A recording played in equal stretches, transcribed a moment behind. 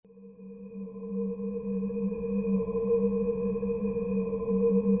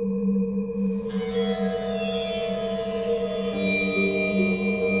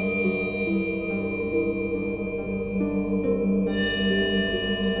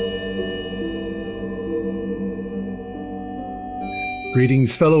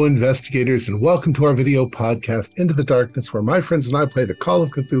Greetings, fellow investigators, and welcome to our video podcast, Into the Darkness, where my friends and I play the Call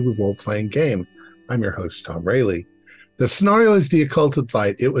of Cthulhu role-playing game. I'm your host, Tom Rayleigh. The scenario is The Occulted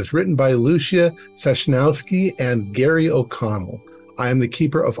Light. It was written by Lucia Sashnowski and Gary O'Connell. I am the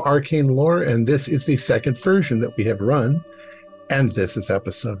keeper of arcane lore, and this is the second version that we have run, and this is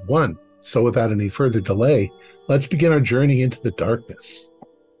episode 1. So without any further delay, let's begin our journey into the darkness.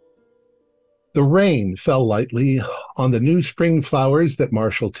 The rain fell lightly on the new spring flowers that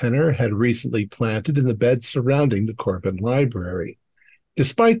Marshall Tenner had recently planted in the beds surrounding the Corbin Library.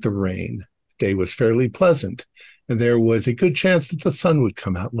 Despite the rain, the day was fairly pleasant, and there was a good chance that the sun would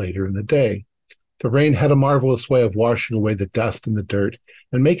come out later in the day. The rain had a marvelous way of washing away the dust and the dirt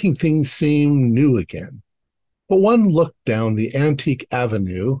and making things seem new again. But one looked down the antique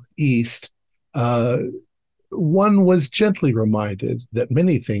avenue east, one was gently reminded that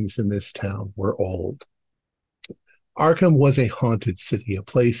many things in this town were old. Arkham was a haunted city, a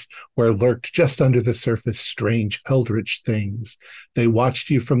place where lurked just under the surface strange eldritch things. They watched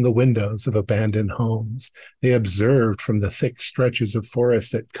you from the windows of abandoned homes. They observed from the thick stretches of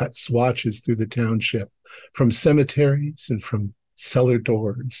forest that cut swatches through the township, from cemeteries and from cellar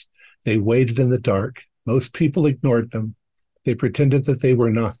doors. They waited in the dark. Most people ignored them. They pretended that they were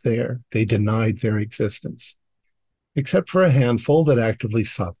not there. They denied their existence, except for a handful that actively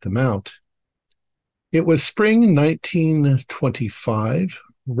sought them out. It was spring 1925.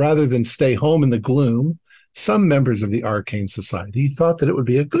 Rather than stay home in the gloom, some members of the Arcane Society thought that it would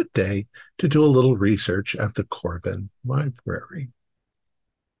be a good day to do a little research at the Corbin Library.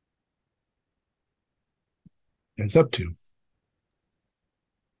 What's up to?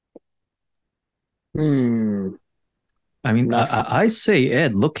 I mean, I say,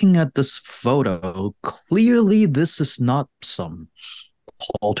 Ed, looking at this photo, clearly this is not some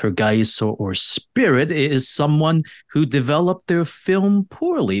poltergeist or spirit. It is someone who developed their film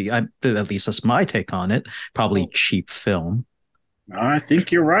poorly. At least that's my take on it. Probably cheap film. I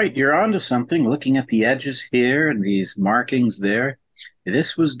think you're right. You're onto something. Looking at the edges here and these markings there,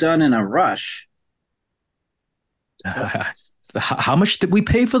 this was done in a rush. How much did we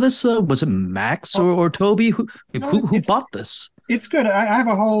pay for this? Was it Max or Toby? Who bought this? It's good. I have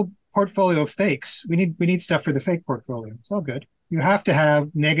a whole portfolio of fakes. We need stuff for the fake portfolio. It's all good. You have to have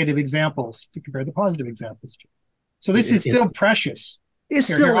negative examples to compare the positive examples to. So this is still precious. It's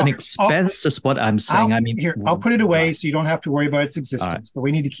still an expense, is what I'm saying. I'll put it away so you don't have to worry about its existence, but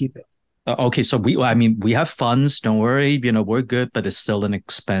we need to keep it. Okay, so we have funds. Don't worry. We're good, but it's still an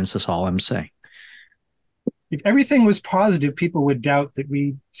expense. That's all I'm saying. If everything was positive, people would doubt that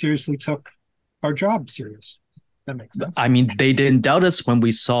we seriously took our job serious. That makes sense. I mean, they didn't doubt us when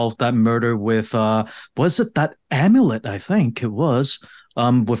we solved that murder with, was it that amulet? I think it was,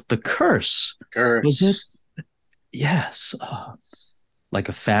 with the curse. Was it? Yes. Like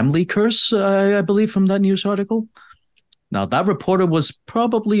a family curse, I believe, from that news article. Now, that reporter was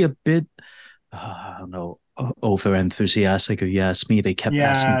probably a bit, I don't know, over-enthusiastic, if you ask me. They kept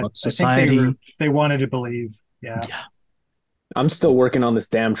asking about society. I think they wanted to believe. Yeah. I'm still working on this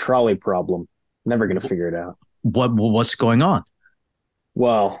damn trolley problem. Never going to figure it out. What's going on?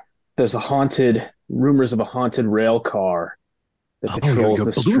 Well, there's rumors of a haunted rail car that patrols your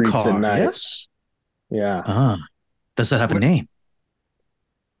the blue streets car, at night. Yes? Yeah. Does that have a name?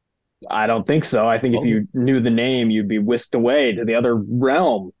 I don't think so. I think if you knew the name, you'd be whisked away to the other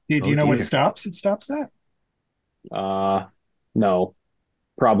realm. Do you know what stops? It stops at? No.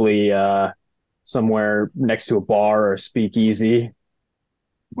 Probably somewhere next to a bar or a speakeasy.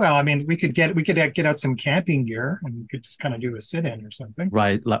 Well, I mean, we could get out some camping gear and we could just kind of do a sit-in or something.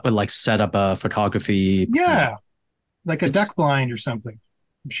 Right, like set up a photography. Yeah, like a duck blind or something.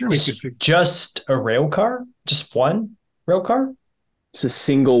 I'm sure we could figure. Just a rail car? Just one rail car? It's a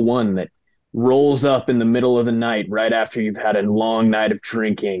single one that rolls up in the middle of the night right after you've had a long night of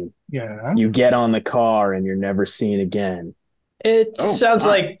drinking. Yeah. You get on the car and you're never seen again. It sounds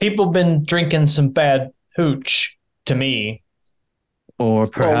like people have been drinking some bad hooch to me. Or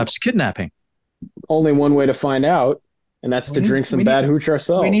perhaps kidnapping. Only one way to find out, and that's to drink some bad hooch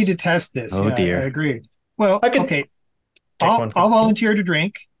ourselves. We need to test this. Oh, dear. I agree. Well, okay. I'll volunteer to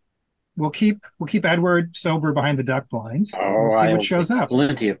drink. We'll keep Edward sober behind the duck blinds. We'll see what shows up.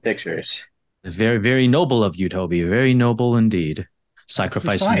 Plenty of pictures. Very, very noble of you, Toby. Very noble indeed.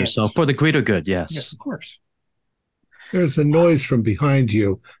 Sacrificing yourself for the greater good, yes. Yes, of course. There's a noise from behind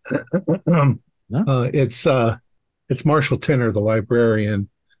you. It's Marshall Tenner, the librarian.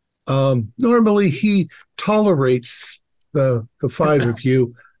 Normally, he tolerates the five of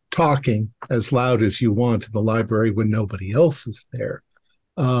you talking as loud as you want in the library when nobody else is there.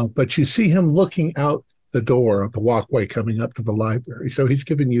 But you see him looking out the door, the walkway coming up to the library. So he's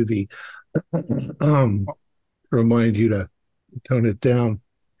giving you the remind you to tone it down.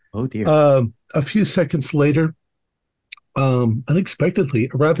 Oh dear. A few seconds later, unexpectedly,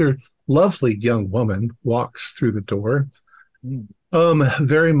 a rather lovely young woman walks through the door.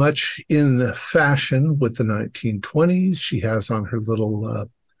 Very much in fashion with the 1920s. She has on her little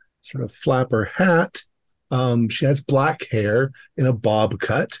sort of flapper hat. She has black hair in a bob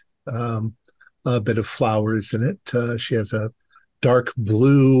cut, a bit of flowers in it. She has a dark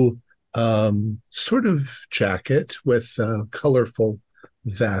blue sort of jacket with a colorful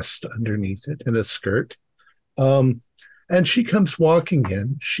vest underneath it and a skirt. And she comes walking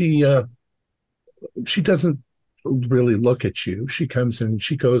in. She doesn't really look at you. She comes in.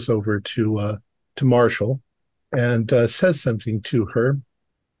 She goes over to Marshall and says something to her.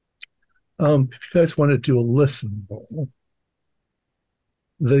 If you guys want to do a listen roll,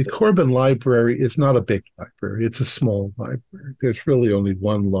 the Corbin Library is not a big library. It's a small library. There's really only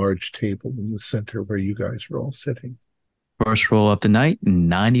one large table in the center where you guys are all sitting. First roll of the night,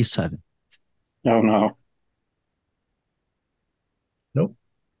 97. Oh, no. Nope.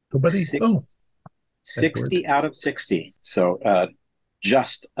 Nobody? 60 out of 60. So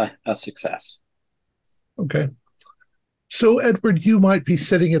just a success. Okay. So, Edward, you might be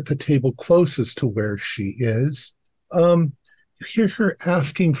sitting at the table closest to where she is. You hear her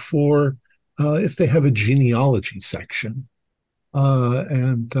asking for if they have a genealogy section.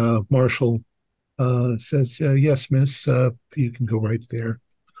 And Marshall says, yes, miss, you can go right there.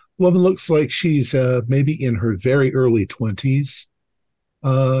 Woman looks like she's maybe in her very early 20s.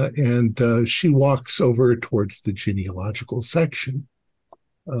 And she walks over towards the genealogical section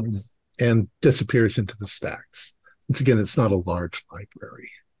and disappears into the stacks. Once again, it's not a large library.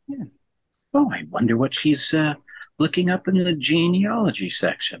 Yeah. Oh, I wonder what she's looking up in the genealogy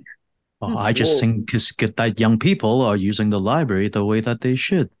section. Well, I just think it's good that young people are using the library the way that they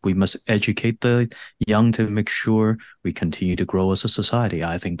should. We must educate the young to make sure we continue to grow as a society.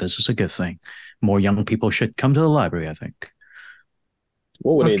 I think this is a good thing. More young people should come to the library, I think.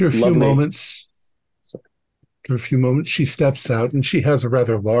 After a few moments, she steps out and she has a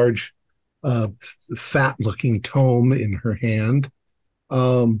rather large, fat-looking tome in her hand.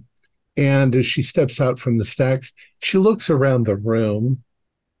 And as she steps out from the stacks, she looks around the room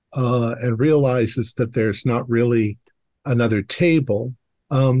and realizes that there's not really another table.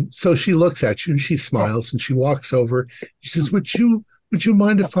 So she looks at you and she smiles and she walks over. She says, "Would you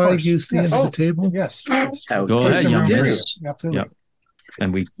mind if I use the end of the table?" Yes. Go ahead, young miss. Absolutely. Yep.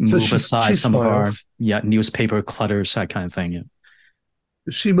 And we move aside some smiles. of our newspaper clutters, that kind of thing. Yeah.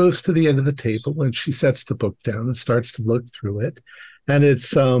 She moves to the end of the table and she sets the book down and starts to look through it. And it's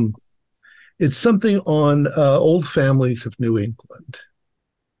something on old families of New England,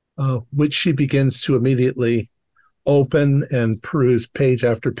 which she begins to immediately open and peruse page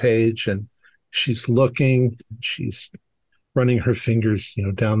after page. And she's looking, she's running her fingers,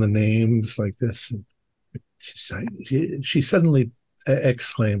 down the names like this. And she suddenly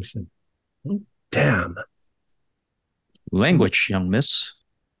exclaims, "Damn." Language, young miss.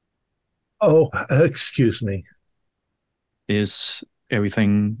 Oh, excuse me. Is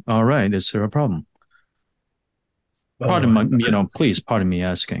everything all right? Is there a problem? Please pardon me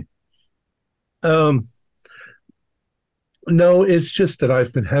asking. No, it's just that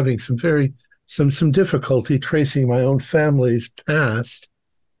I've been having some difficulty tracing my own family's past.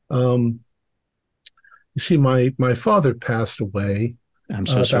 You see, my father passed away I'm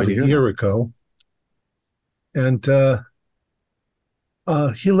so sorry about a year ago. And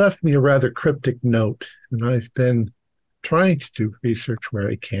he left me a rather cryptic note, and I've been trying to do research where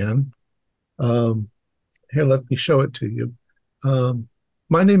I can. Here, let me show it to you.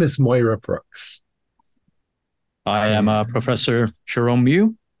 My name is Moira Brooks. I am Professor Jerome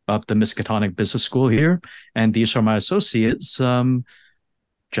Mew of the Miskatonic Business School here, and these are my associates,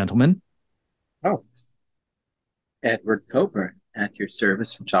 gentlemen. Oh, Edward Coper, at your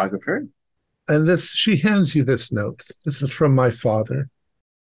service, photographer. And she hands you this note. This is from my father.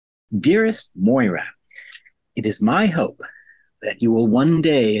 Dearest Moira, it is my hope that you will one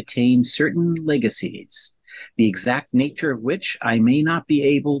day attain certain legacies, the exact nature of which I may not be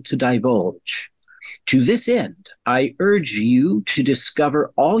able to divulge. To this end, I urge you to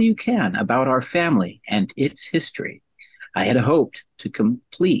discover all you can about our family and its history. I had hoped to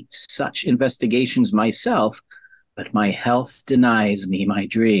complete such investigations myself, but my health denies me my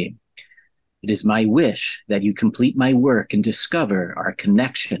dream. It is my wish that you complete my work and discover our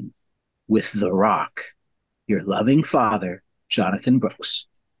connection with the Rock. Your loving father, Jonathan Brooks.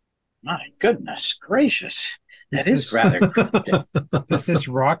 My goodness gracious. That is rather cryptic. Does this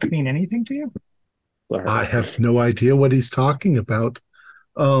rock mean anything to you? I have no idea what he's talking about.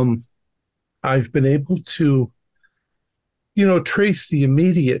 I've been able to, trace the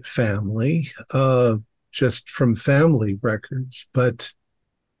immediate family just from family records. But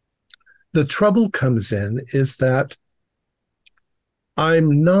the trouble comes in is that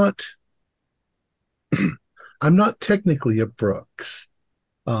I'm not technically a Brooks.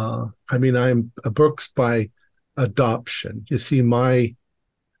 I'm a Brooks by adoption. You see, my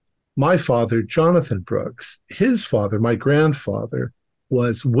father, Jonathan Brooks, his father, my grandfather,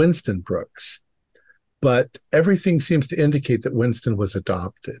 was Winston Brooks. But everything seems to indicate that Winston was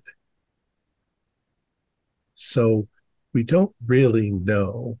adopted. So we don't really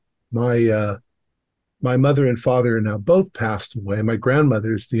know. My mother and father are now both passed away. My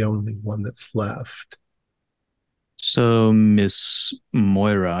grandmother's the only one that's left. So, Miss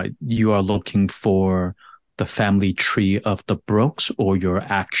Moira, you are looking for the family tree of the Brooks or your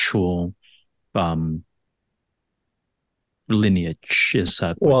actual lineage? Is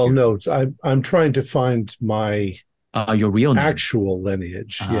that no? I'm trying to find my your real name. Actual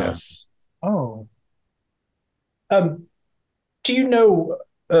lineage. Yes. Oh. Do you know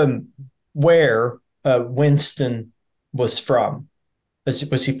where Winston was from?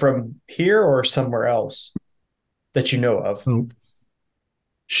 Was he from here or somewhere else that you know of?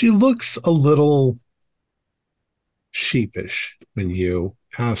 She looks a little sheepish when you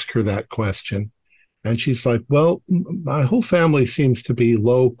ask her that question. And she's like, well, my whole family seems to be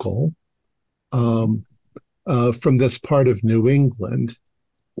local from this part of New England.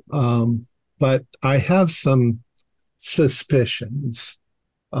 But I have some suspicions.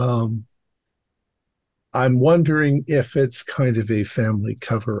 I'm wondering if it's kind of a family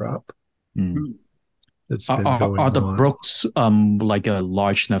cover-up. That's been going are the on. Brooks like a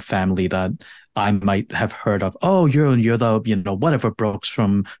large enough family that I might have heard of? Oh, you're the whatever Brooks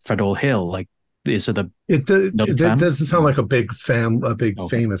from Federal Hill. Like, is it It doesn't sound like a big Okay.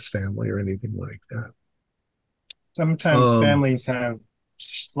 famous family or anything like that. Sometimes families have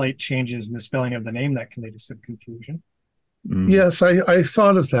slight changes in the spelling of the name that can lead to some confusion. Yes, I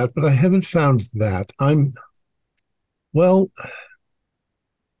thought of that, but I haven't found that.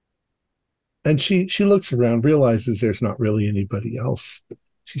 And she looks around, realizes there's not really anybody else.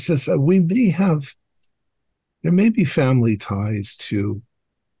 She says, there may be family ties to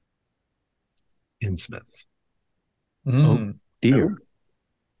Innsmouth. Oh, dear.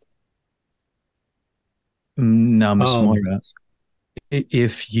 Now, Miss Moira,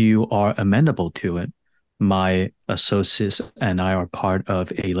 if you are amenable to it, my associates and I are part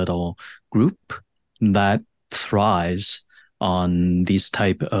of a little group that thrives on these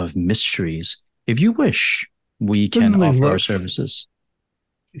type of mysteries. If you wish, we can offer our services.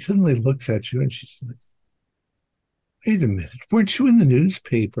 She suddenly looks at you and she says, wait a minute, weren't you in the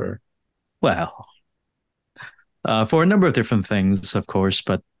newspaper? Well, for a number of different things, of course,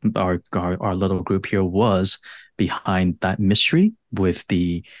 but our little group here was behind that mystery with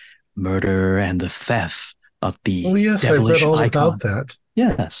the murder and the theft of the devilish I read all icon. about that.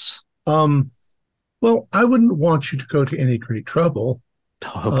 Yes. Well, I wouldn't want you to go to any great trouble.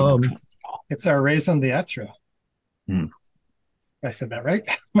 It's our raison d'etre. I said that right?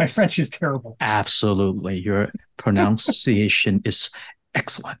 My French is terrible. Absolutely. Your pronunciation is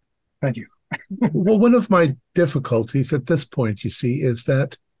excellent. Thank you. Well, one of my difficulties at this point, you see, is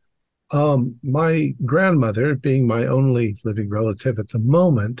that my grandmother, being my only living relative at the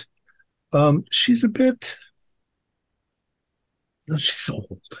moment, she's she's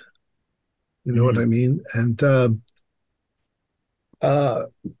old. You know what I mean? And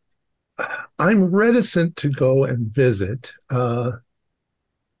I'm reticent to go and visit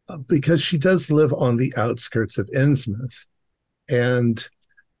because she does live on the outskirts of Innsmouth. And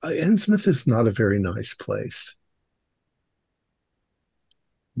Innsmouth is not a very nice place.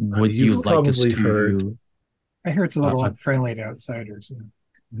 Would you like us to? Heard. I hear it's a little unfriendly to outsiders.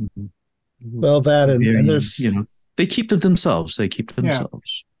 Well, that and there's they keep to themselves.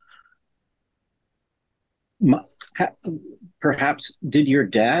 Perhaps did your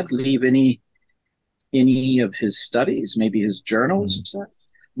dad leave any of his studies, maybe his journals that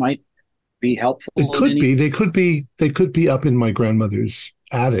might be helpful? It could be. They could be up in my grandmother's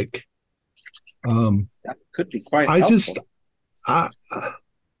attic. That could be quite helpful.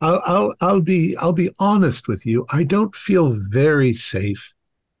 I'll be honest with you. I don't feel very safe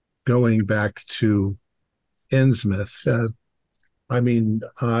going back to Innsmouth.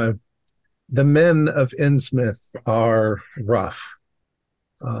 The men of Innsmouth are rough.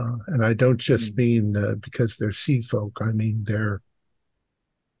 And I don't just mean because they're sea folk. I mean, they're...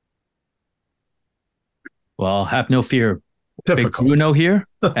 Well, have no fear. Big Bruno here,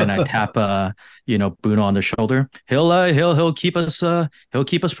 and I tap Bruno on the shoulder. He'll keep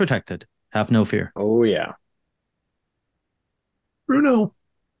us protected. Have no fear. Oh yeah. Bruno,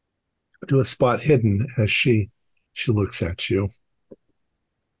 to a spot hidden as she looks at you.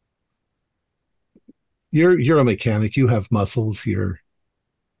 You're a mechanic. You have muscles. You're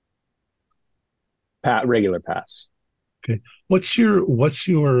regular pass. okay. What's your what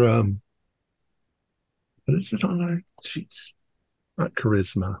is it on our sheets? Not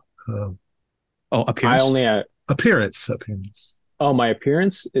charisma. Appearance. I only have appearance. Oh, my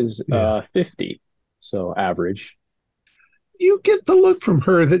appearance is 50, so average. You get the look from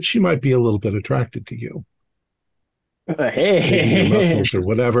her that she might be a little bit attracted to you. Hey, maybe your muscles or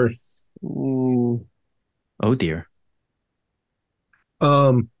whatever. Oh dear.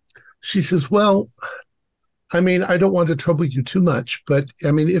 She says, "Well, I mean, I don't want to trouble you too much, but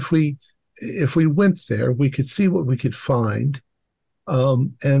I mean, if we went there, we could see what we could find,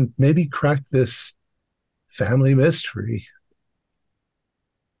 and maybe crack this family mystery."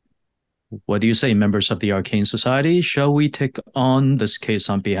 What do you say, members of the Arcane Society? Shall we take on this case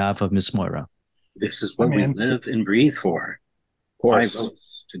on behalf of Miss Moira? This is what we live and breathe for. Of course. 5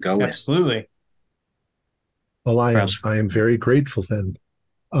 votes to go Absolutely. Well, I am very grateful then.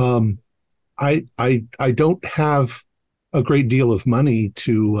 I don't have a great deal of money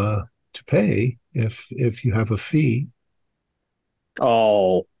to pay if you have a fee.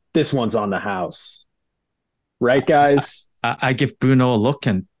 Oh, this one's on the house. Right, guys? I give Bruno a look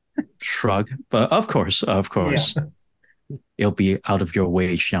and shrug, but of course. Yeah. It'll be out of your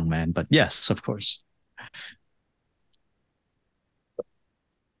wage, young man, but yes, of course.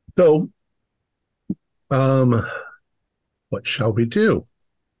 So, what shall we do?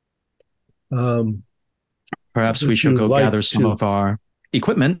 Perhaps we should go gather some of our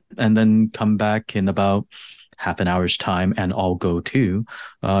equipment and then come back in about half an hour's time and all go to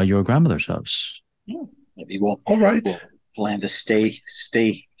your grandmother's house. Yeah, maybe we'll plan to stay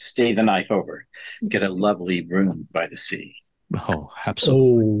the night over. Get a lovely room by the sea. Oh,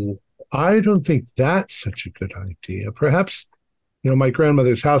 absolutely. Oh, I don't think that's such a good idea. Perhaps, my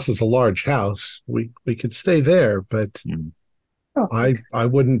grandmother's house is a large house. We could stay there, but I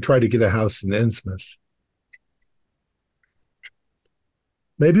wouldn't try to get a house in Innsmouth.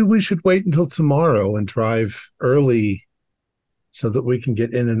 Maybe we should wait until tomorrow and drive early so that we can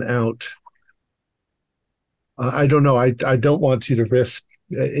get in and out. I don't know. I don't want you to risk.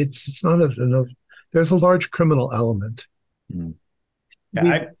 It's not enough. There's a large criminal element.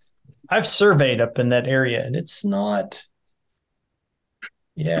 Yeah, I've surveyed up in that area, and it's not.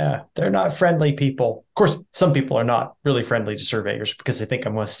 Yeah, they're not friendly people. Of course, some people are not really friendly to surveyors because they think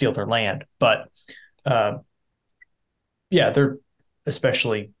I'm going to steal their land. But they're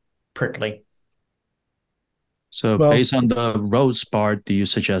especially prickly. So based on the roads, Bart, do you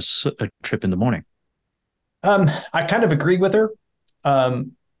suggest a trip in the morning? I kind of agree with her.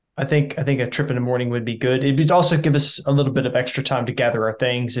 I think a trip in the morning would be good. It would also give us a little bit of extra time to gather our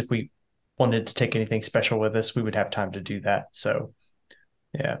things. If we wanted to take anything special with us, we would have time to do that. So,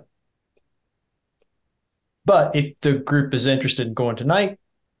 yeah. But if the group is interested in going tonight,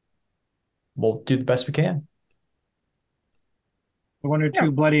 we'll do the best we can. The one or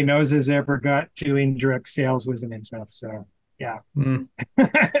two bloody noses ever got doing direct sales was in Innsmouth. So, yeah.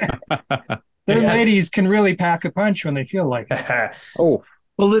 Their ladies can really pack a punch when they feel like it. Oh,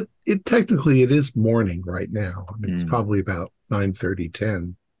 well, it technically it is morning right now. I mean, it's probably about 9:30,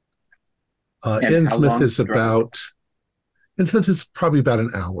 10. Innsmouth is probably about an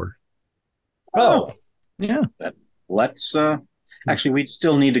hour. Oh, yeah. Let's actually, we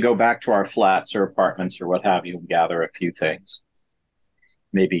still need to go back to our flats or apartments or what have you and gather a few things.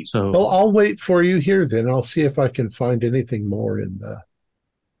 Maybe. Well, I'll wait for you here then. I'll see if I can find anything more in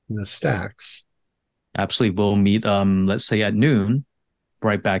the stacks. Absolutely. We'll meet, let's say at noon,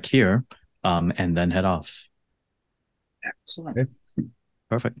 right back here, and then head off. Excellent. Okay.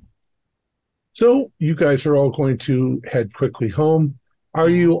 Perfect. So you guys are all going to head quickly home. Are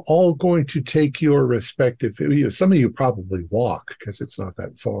you all going to take your respective? Some of you probably walk because it's not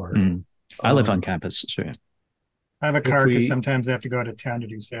that far. I live on campus, so yeah. I have a car because sometimes I have to go out of town to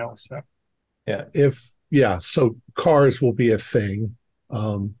do sales. So so cars will be a thing.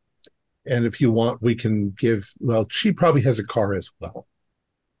 And if you want, we can give. Well, she probably has a car as well.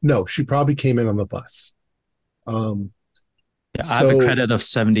 No, she probably came in on the bus. I have a credit of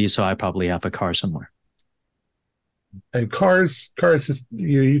 70, so I probably have a car somewhere. And cars is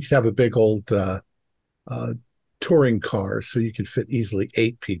you could have a big old touring car, so you could fit easily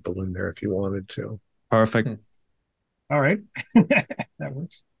 8 people in there if you wanted to. Perfect. All right, that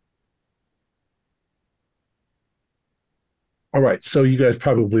works. All right. So you guys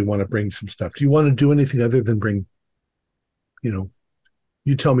probably want to bring some stuff. Do you want to do anything other than bring, you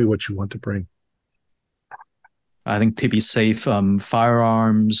tell me what you want to bring. I think to be safe,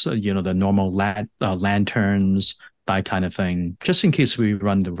 firearms, the normal lanterns, that kind of thing, just in case we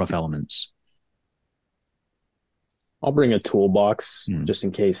run the rough elements. I'll bring a toolbox just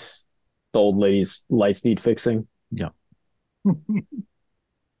in case the old lady's lights need fixing. Yeah.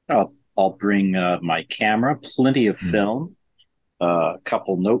 I'll bring my camera, plenty of film, a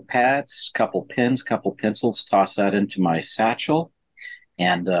couple notepads, couple pens, couple pencils, toss that into my satchel,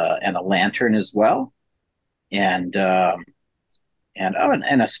 and a lantern as well. And a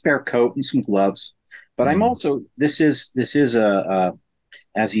spare coat and some gloves. But I'm also this is a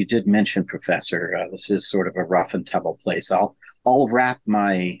as you did mention, Professor. This is sort of a rough and tumble place. I'll wrap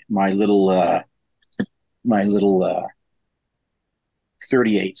my little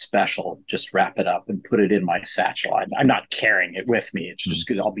 38 special. Just wrap it up and put it in my satchel. I'm not carrying it with me. It's just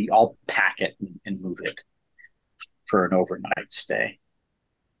good. I'll pack it and move it for an overnight stay.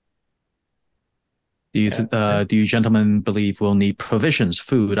 Do you gentlemen believe we'll need provisions,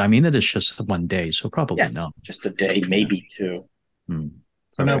 food? I mean, it is just one day, so probably not. Just a day, maybe two.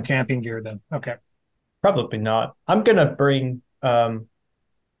 So no camping gear then. Okay. Probably not. I'm gonna bring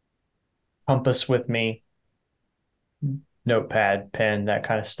compass with me, notepad, pen, that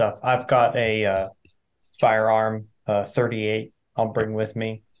kind of stuff. I've got a firearm, 38. I'll bring with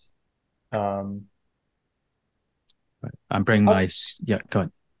me. I'm bringing my go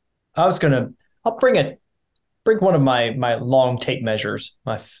ahead. I'll bring one of my long tape measures,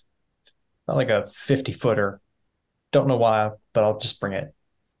 like a 50-footer. Don't know why, but I'll just bring it.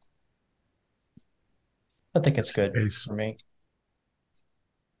 I think it's good for me.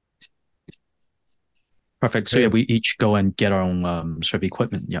 Perfect. So we each go and get our own sort of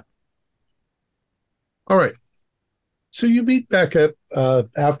equipment. Yeah. All right. So you meet back up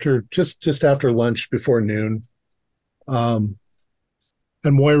after just after lunch, before noon.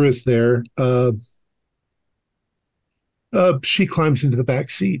 And Moira's there. She climbs into the back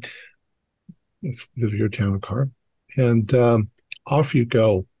seat of your town car, and off you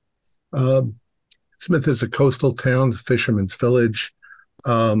go. Smith is a coastal town, fisherman's village.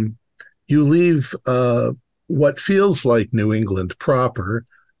 You leave what feels like New England proper,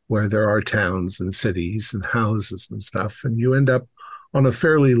 where there are towns and cities and houses and stuff, and you end up on a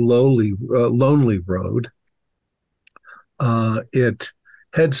fairly lonely road. It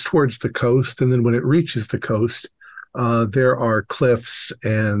heads towards the coast, and then when it reaches the coast, there are cliffs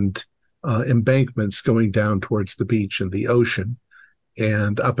and embankments going down towards the beach and the ocean.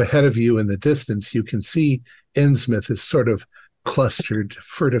 And up ahead of you in the distance, you can see Innsmouth is sort of clustered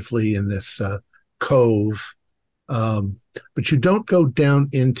furtively in this cove. But you don't go down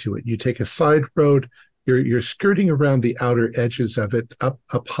into it. You take a side road. You're skirting around the outer edges of it, up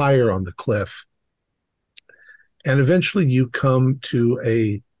higher on the cliff. And eventually you come to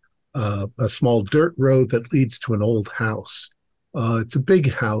a small dirt road that leads to an old house. It's a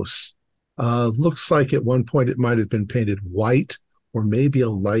big house. Looks like at one point it might have been painted white or maybe a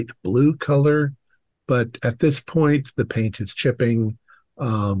light blue color. But at this point, the paint is chipping.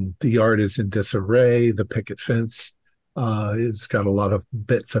 The yard is in disarray. The picket fence has got a lot of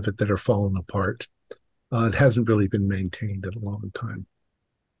bits of it that are falling apart. It hasn't really been maintained in a long time.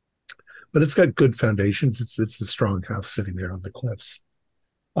 But it's got good foundations. It's a strong house sitting there on the cliffs.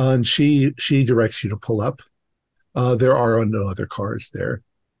 And she directs you to pull up. There are no other cars there.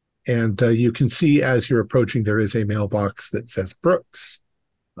 And you can see as you're approaching, there is a mailbox that says Brooks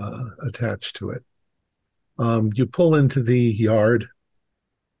attached to it. You pull into the yard,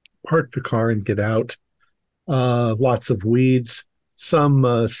 park the car, and get out. Lots of weeds.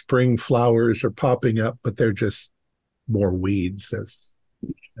 Some spring flowers are popping up, but they're just more weeds, as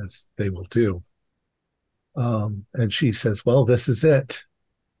they will do. And she says, well, this is it.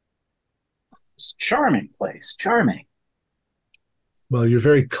 It's a charming place. Charming. Well, you're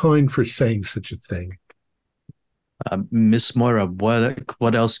very kind for saying such a thing. Miss Moira,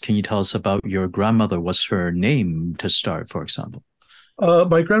 what else can you tell us about your grandmother? What's her name to start, for example?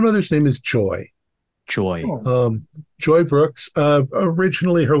 My grandmother's name is Joy. Joy. Joy Brooks.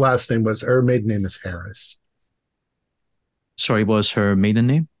 Originally, her maiden name is Harris. Sorry, what was her maiden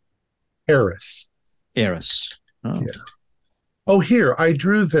name? Harris. Harris. Oh. Yeah. Oh, here, I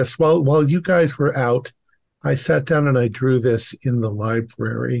drew this while you guys were out. I sat down and I drew this in the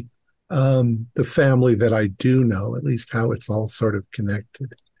library. The family that I do know, at least how it's all sort of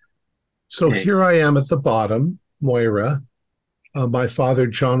connected. So here I am at the bottom, Moira, my father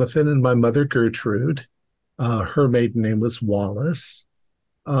Jonathan and my mother Gertrude. Her maiden name was Wallace.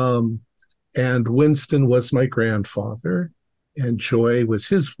 And Winston was my grandfather. and Joy was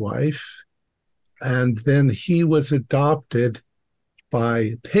his wife. And then he was adopted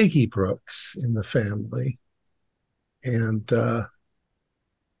by Peggy Brooks in the family. And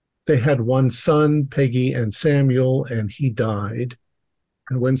they had one son, Peggy and Samuel, and he died.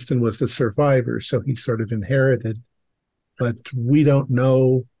 And Winston was the survivor, so he sort of inherited. But we don't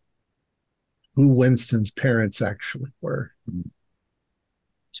know who Winston's parents actually were.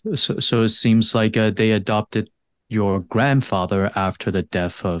 So it seems like they adopted your grandfather after the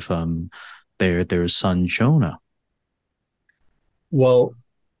death of their son Jonah. Well,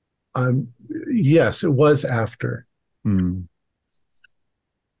 yes, it was after.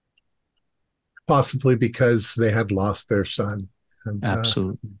 Possibly because they had lost their son. And,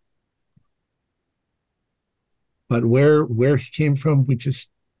 absolutely. But where he came from, we just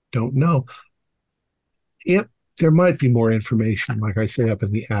don't know. There might be more information, like I say, up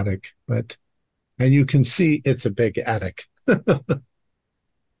in the attic, and you can see it's a big attic.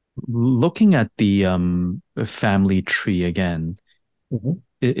 Looking at the family tree again,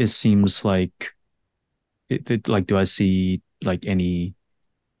 it seems like do I see like any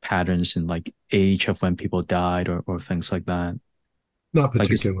patterns in like age of when people died or things like that? Not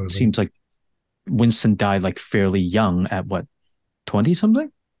particularly. Like it seems like Winston died like fairly young at what, 20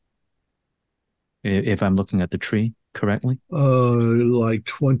 something? If I'm looking at the tree correctly. Like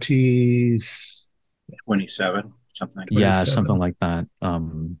 20 27, something like that. Yeah, something like that.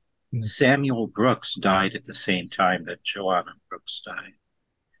 Samuel Brooks died at the same time that Joanna Brooks died.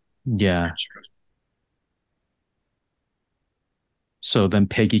 Yeah. So then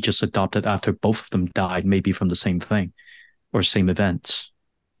Peggy just adopted after both of them died, maybe from the same thing or same events.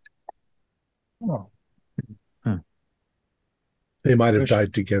 Oh. Huh. They might have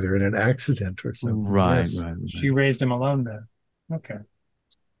died together in an accident or something. Right, yes. right. She raised him alone then. Okay.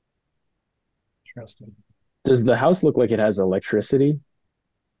 Interesting. Does the house look like it has electricity?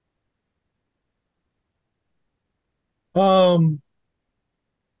 Probably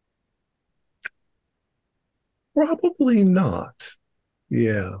not.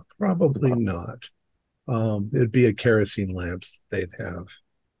 Yeah, probably not. It'd be a kerosene lamps they'd have.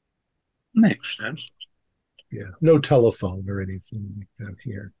 Makes sense. Yeah, no telephone or anything like that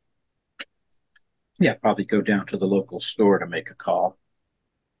here. Yeah, probably go down to the local store to make a call.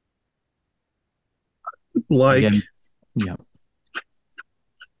 Again, yeah.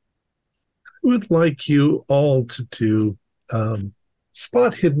 I would like you all to do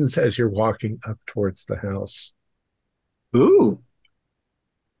spot hiddens as you're walking up towards the house. Ooh.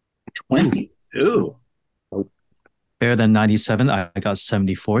 20. Ooh. Better than 97. I got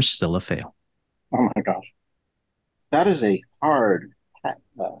 74, still a fail. Oh my gosh. That is a hard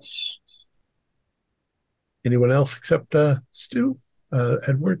pass. Anyone else except Stu?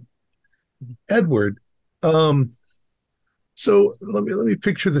 Edward? Edward. So let me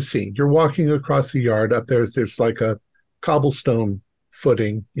picture the scene. You're walking across the yard. Up there's like a cobblestone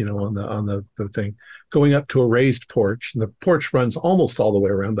footing, on the thing, going up to a raised porch. And the porch runs almost all the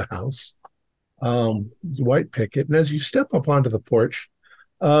way around the house. White picket. And as you step up onto the porch,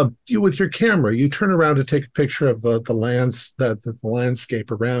 you with your camera, you turn around to take a picture of the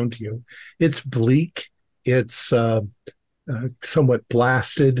landscape around you. It's bleak. It's somewhat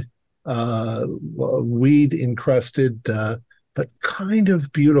blasted, weed encrusted, but kind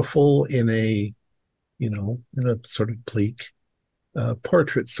of beautiful in a sort of bleak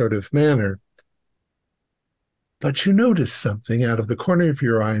portrait sort of manner. But you notice something out of the corner of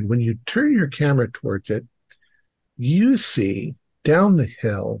your eye, and when you turn your camera towards it, you see down the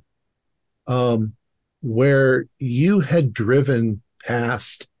hill where you had driven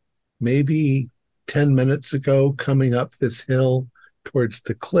past maybe 10 minutes ago, coming up this hill towards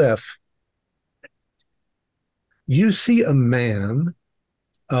the cliff. You see a man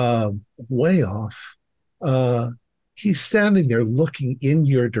way off. He's standing there looking in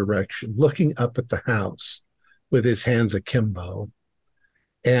your direction, looking up at the house with his hands akimbo.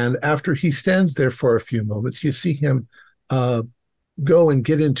 And after he stands there for a few moments, you see him go and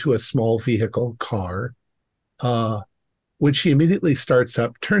get into a small vehicle car, which he immediately starts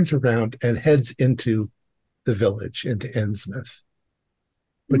up, turns around, and heads into the village, into Innsmouth.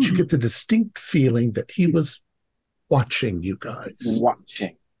 But you get the distinct feeling that he was watching you guys.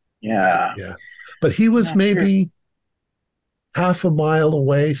 Watching. Yeah. Yeah. But he was maybe half a mile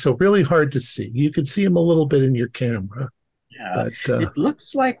away, so really hard to see. You could see him a little bit in your camera. Yeah. But, it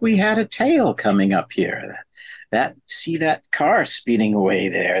looks like we had a tail coming up here. See that car speeding away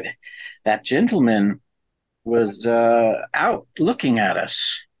there. That gentleman was out looking at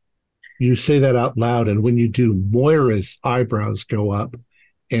us. You say that out loud, and when you do, Moira's eyebrows go up,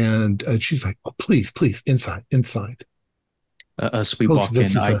 and she's like, oh, please, inside. As we walk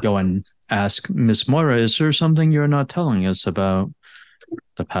in, I go and ask, Miss Moira, is there something you're not telling us about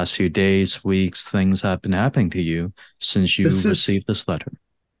the past few days, weeks, things have been happening to you since you received this letter?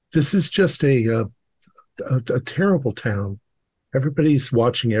 This is just a terrible town. Everybody's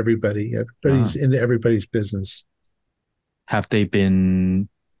watching everybody. Everybody's into everybody's business. Have they been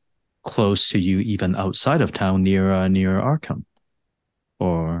close to you even outside of town near Arkham?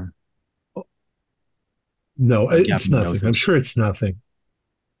 Or no, it's nothing. Noticed? I'm sure it's nothing.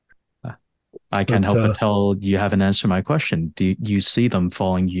 I can't help but tell you haven't answered my question. Do you see them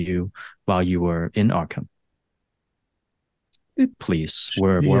following you while you were in Arkham? Please,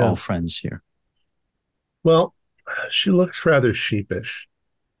 we're all friends here. Well, she looks rather sheepish,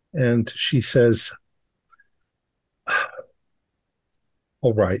 and she says,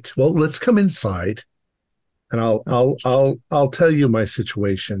 "All right, well, let's come inside, and I'll tell you my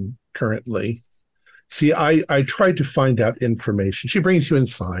situation currently. See, I tried to find out information." She brings you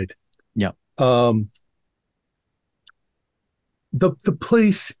inside. Yeah. The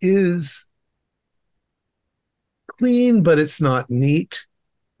place is clean, but it's not neat.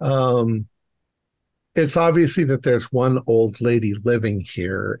 It's obviously that there's one old lady living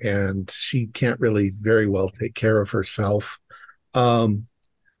here, and she can't really very well take care of herself.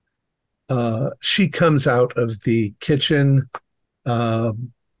 She comes out of the kitchen,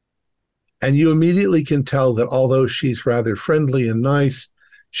 and you immediately can tell that although she's rather friendly and nice,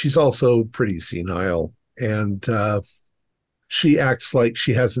 she's also pretty senile, and she acts like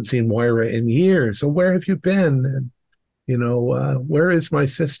she hasn't seen Moira in years. So where have you been? And, where is my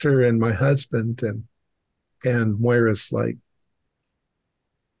sister and my husband? And Moira's like,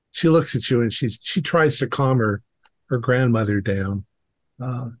 she looks at you and she tries to calm her grandmother down.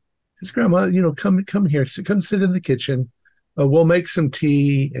 Says, "Grandma, come here. Come sit in the kitchen. We'll make some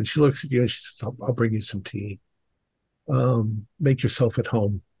tea." And she looks at you and she says, I'll bring you some tea. Make yourself at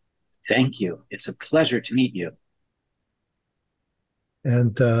home. Thank you. It's a pleasure to meet you.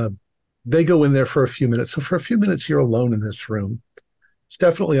 And they go in there for a few minutes. So for a few minutes, you're alone in this room. It's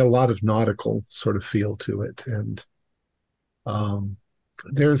definitely a lot of nautical sort of feel to it. And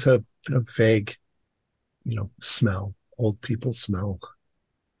there's a vague, smell, old people smell.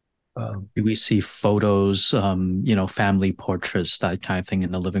 Do we see photos, family portraits, that kind of thing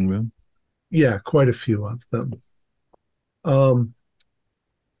in the living room? Yeah, quite a few of them.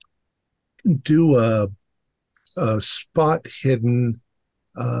 Do a spot hidden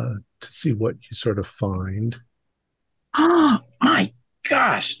to see what you sort of find. Oh my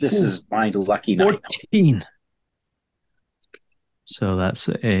gosh, this is my lucky night. 14. So that's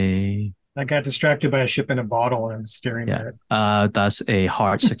I got distracted by a ship in a bottle and I'm staring at it. That's a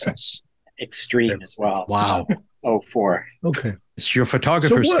hard success. Extreme as well. Wow. 04. Okay. It's your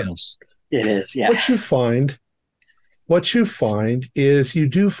photographer skills. It is, yeah. What you find is you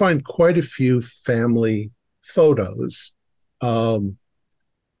do find quite a few family photos.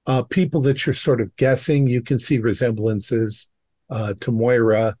 People that you're sort of guessing, you can see resemblances to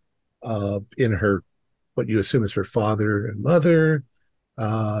Moira in her, what you assume is her father and mother,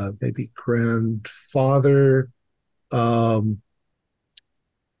 maybe grandfather. But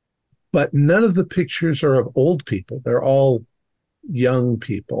none of the pictures are of old people. They're all young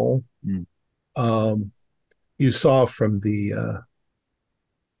people. You saw from the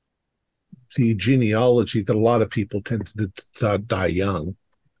genealogy that a lot of people tend to die young.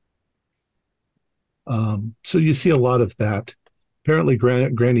 So you see a lot of that. Apparently,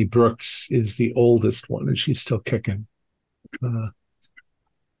 Granny Brooks is the oldest one, and she's still kicking.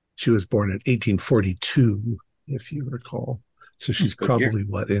 She was born in 1842, if you recall. So she's probably,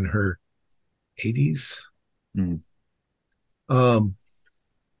 in her 80s?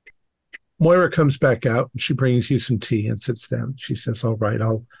 Moira comes back out, and she brings you some tea and sits down. She says, "All right,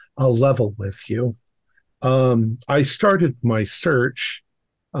 I'll level with you. I started my search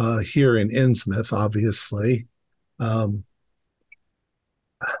here in Innsmouth, obviously.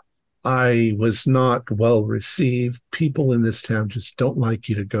 I was not well received. People in this town just don't like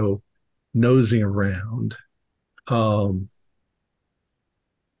you to go nosing around."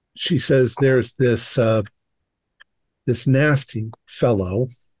 She says there's this nasty fellow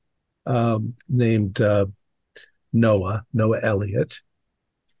named Noah Elliott,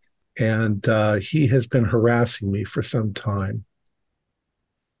 and he has been harassing me for some time.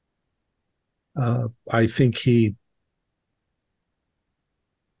 I think he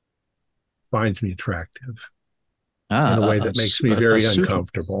finds me attractive in a way that makes me very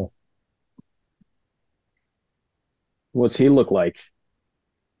uncomfortable. What's he look like?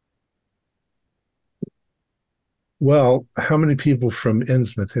 Well, how many people from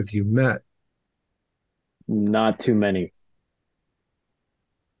Innsmouth have you met? Not too many.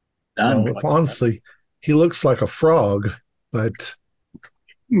 None. Well, honestly, he looks like a frog, but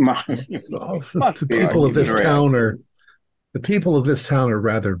the people of this town are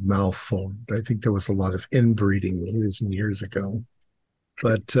rather malformed. I think there was a lot of inbreeding years and years ago.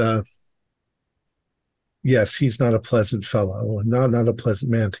 But yes, he's not a pleasant fellow, and not a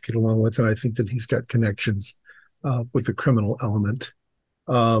pleasant man to get along with. And I think that he's got connections with the criminal element.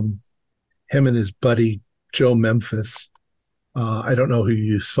 Him and his buddy Joe Memphis. I don't know who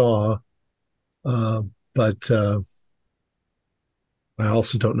you saw, but I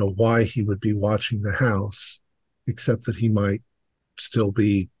also don't know why he would be watching the house, except that he might still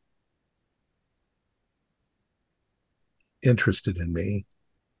be interested in me.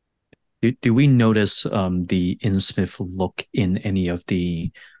 Do we notice the Innsmouth look in any of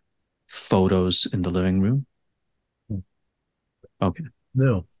the photos in the living room? Okay.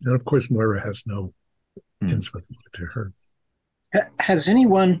 No. And of course, Moira has no Innsmouth look to her. Has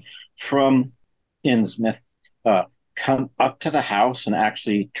anyone from Innsmouth come up to the house and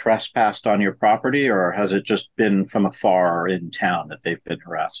actually trespassed on your property, or has it just been from afar in town that they've been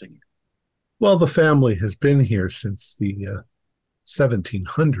harassing you? Well, the family has been here since the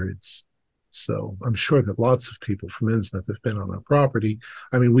 1700s. So I'm sure that lots of people from Innsmouth have been on our property.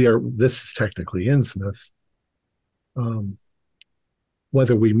 I mean, this is technically Innsmouth.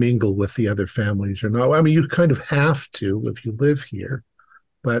 Whether we mingle with the other families or not, I mean, you kind of have to if you live here.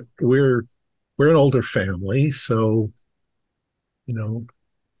 But we're an older family, so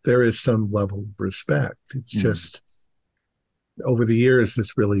there is some level of respect. It's just over the years,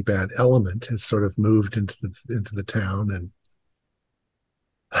 this really bad element has sort of moved into the town, and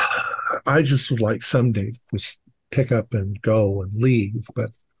I just would like someday to just pick up and go and leave, but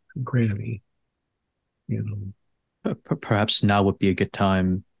Granny, Perhaps now would be a good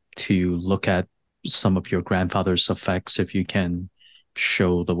time to look at some of your grandfather's effects if you can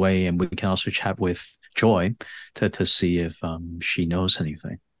show the way, and we can also chat with Joy to see if she knows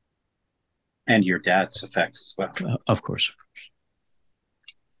anything. And your dad's effects as well. Of course.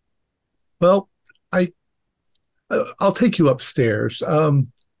 Well, I'll take you upstairs.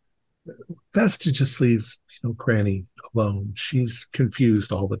 Best to just leave Granny alone. She's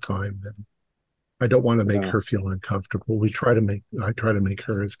confused all the time, and I don't want to make her feel uncomfortable. I try to make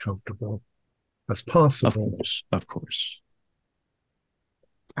her as comfortable as possible. Of course.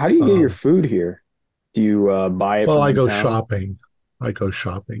 How do you get your food here? Do you buy it? Well, I go town?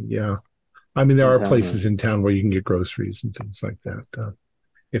 shopping. Yeah. I mean, there are places in town where you can get groceries and things like that.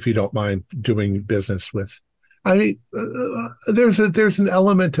 If you don't mind doing business with, I mean, there's an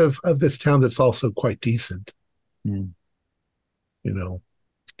element of this town that's also quite decent.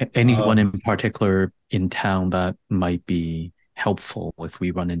 Anyone in particular in town that might be helpful if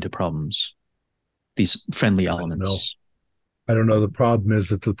we run into problems? These friendly elements. I don't know. The problem is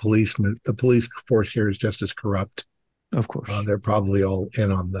that the police force here is just as corrupt. Of course. They're probably all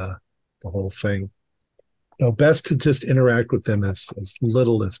in on the whole thing. Best to just interact with them as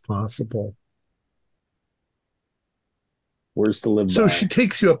little as possible. Where's to live So by? she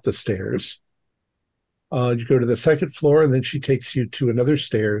takes you up the stairs. You go to the second floor, and then she takes you to another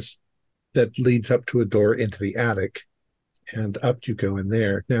stairs that leads up to a door into the attic, and up you go in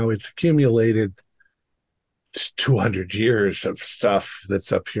there. Now, it's accumulated 200 years of stuff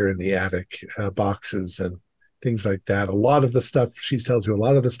that's up here in the attic, boxes and things like that. A lot of the stuff, she tells you, a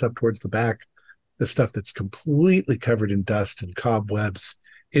lot of the stuff towards the back, the stuff that's completely covered in dust and cobwebs,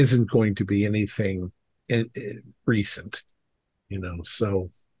 isn't going to be anything recent, so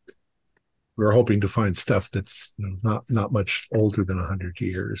we're hoping to find stuff that's not much older than 100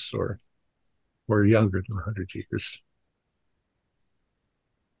 years or younger than 100 years.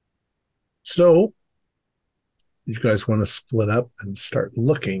 So you guys want to split up and start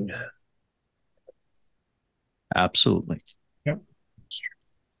looking? Absolutely. Yep.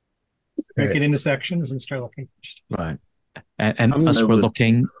 Break it into sections and start looking. Right. And as we're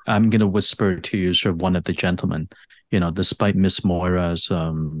looking, I'm going to whisper to you, sort of one of the gentlemen, despite Miss Moira's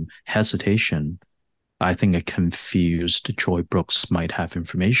hesitation, I think a confused Joy Brooks might have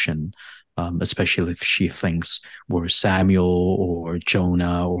information, especially if she thinks we're Samuel or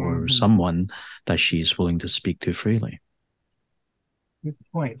Jonah or someone that she's willing to speak to freely. Good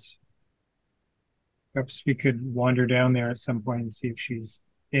point. Perhaps we could wander down there at some point and see if she's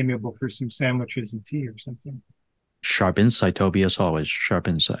amiable for some sandwiches and tea or something. Sharp insight, Toby, as always. Sharp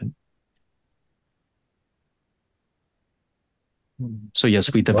insight. So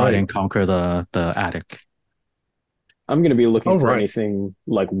yes, we divide and conquer the attic. I'm going to be looking for anything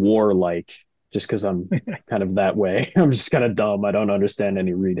like warlike, just because I'm kind of that way. I'm just kind of dumb. I don't understand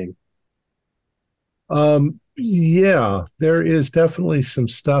any reading. Yeah, there is definitely some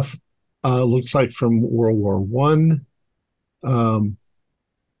stuff Looks like from World War One. Not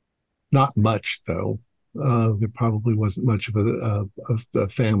much, though. There probably wasn't much of a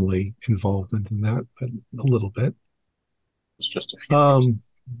family involvement in that, but a little bit. It's just a few.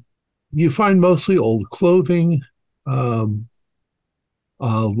 You find mostly old clothing,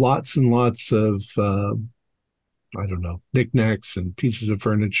 lots and lots of I don't know, knickknacks and pieces of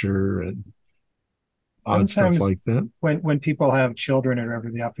furniture and odd stuff like that. When people have children or whatever,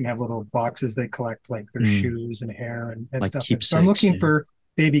 they often have little boxes they collect, like their shoes and hair and like stuff. So I'm looking for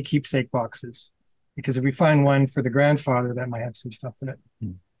baby keepsake boxes, because if we find one for the grandfather, that might have some stuff in it.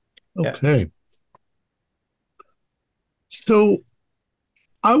 Okay. Yeah. So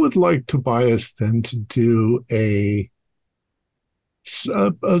I would like to buy us then to do a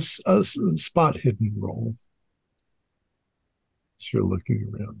spot hidden roll. So you're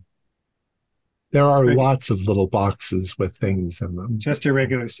looking around. There are lots of little boxes with things in them. Just a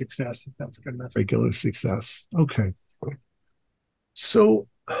regular success, if that's good enough. Regular success. Okay. So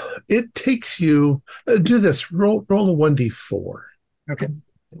it takes you, do this, roll a 1d4. Okay.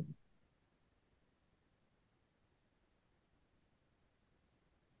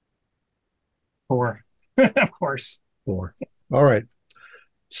 Four. Of course. 4. All right.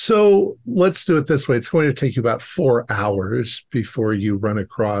 So let's do it this way. It's going to take you about 4 hours before you run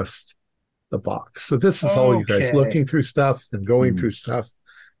across the box. So this is all you guys looking through stuff and going through stuff.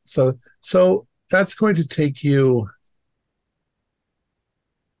 So that's going to take you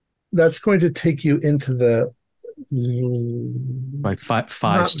into the by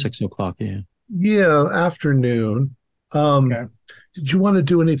 6 o'clock. Afternoon. Did you want to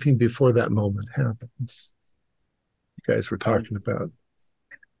do anything before that moment happens? You guys were talking about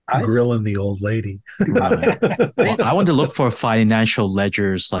grilling the old lady. Well, I want to look for financial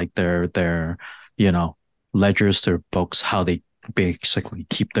ledgers, like their ledgers, their books, how they basically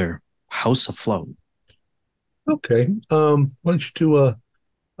keep their house afloat. Okay. Why don't you do a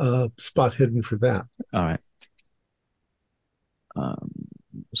spot hidden for that? All right.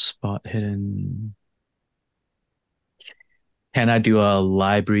 Spot hidden. Can I do a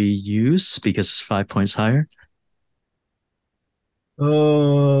library use because it's 5 points higher?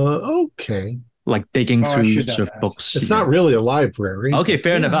 Okay. Like digging through sort of books. It's not really a library. Okay,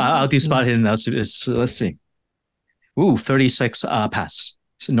 fair enough. I'll do spot hidden. Let's see. 36 pass.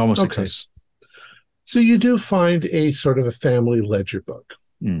 Normal success. So you do find a sort of a family ledger book.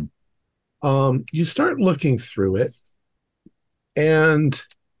 You start looking through it, and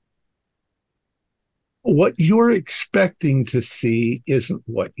what you're expecting to see isn't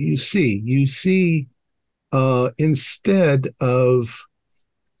what you see. You see, instead of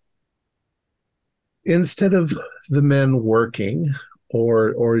the men working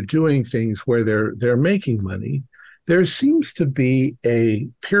or doing things where they're making money, there seems to be a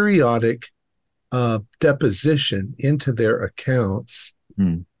periodic deposition into their accounts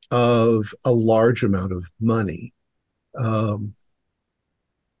of a large amount of money.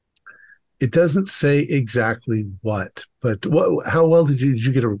 It doesn't say exactly what, but how well did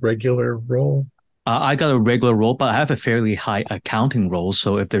you get a regular roll? I got a regular roll, but I have a fairly high accounting roll.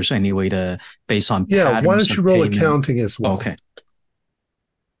 So if there's any way to, based on patterns, why don't you roll accounting as well? Okay.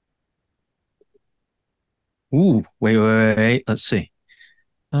 Ooh, wait. Let's see.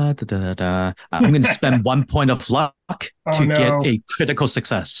 I'm going to spend 1 point of luck to get a critical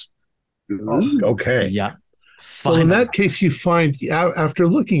success. Okay. Yeah. Well, in that case, you find, after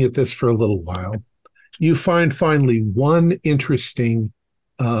looking at this for a little while, you find finally one interesting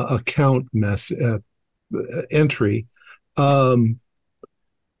account entry that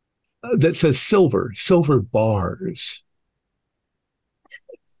says silver bars.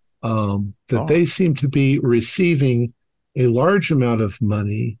 That they seem to be receiving a large amount of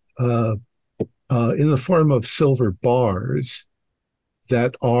money in the form of silver bars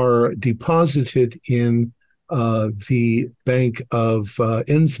that are deposited in the Bank of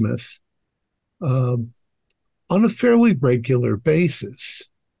Innsmouth on a fairly regular basis.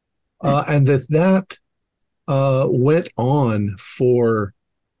 And that went on for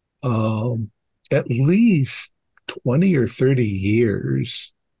at least 20 or 30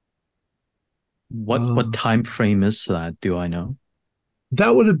 years. What time frame is that? Do I know?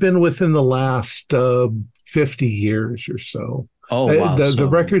 That would have been within the last 50 years or so. Oh, wow. The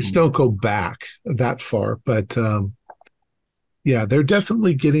records don't go back that far, but they're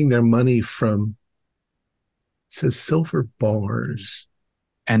definitely getting their money from, it says silver bars.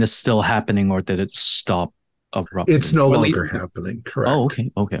 And it's still happening, or did it stop abruptly? It's no longer happening, correct.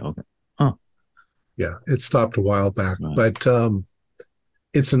 Oh, okay. Huh. Yeah, it stopped a while back, but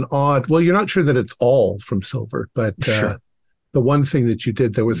it's an odd, well, you're not sure that it's all from silver, but sure. the one thing that you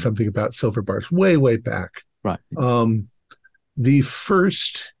did, there was something about silver bars way, way back. Right. The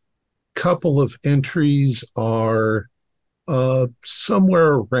first couple of entries are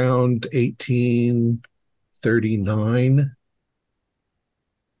somewhere around 1839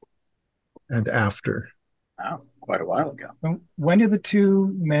 and after. Wow, quite a while ago. When did the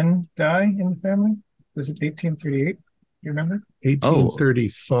two men die in the family? Was it 1838? You remember?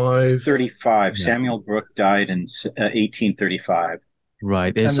 1835. 35. Yeah. Samuel Brooke died in 1835.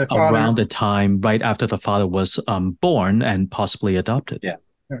 Right. It's around the time right after the father was born and possibly adopted. Yeah.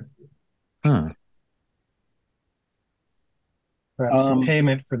 Huh. Perhaps a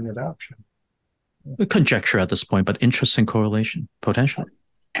payment for the adoption. A conjecture at this point, but interesting correlation, potentially.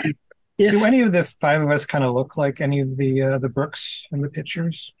 Do any of the five of us kind of look like any of the Brooks in the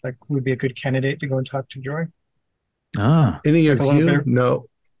pictures? Like, who would be a good candidate to go and talk to Joy? Any of you? No.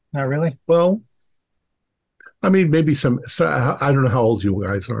 Not really? Well, I mean, maybe some. So I don't know how old you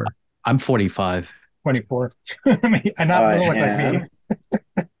guys are. I'm 45. 24. I mean, I don't look like me.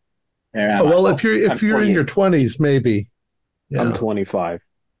 Yeah, well, if you're in your 20s, maybe. Yeah. I'm 25.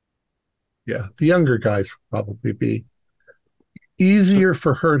 Yeah, the younger guys would probably be easier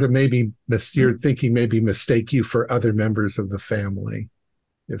for her to maybe you're thinking maybe mistake you for other members of the family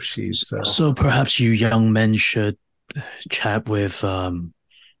if she's. So perhaps you young men should chat with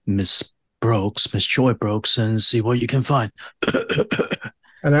Miss Joy Brooks, and see what you can find.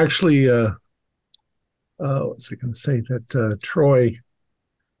 And actually, what's I going to say? That Troy,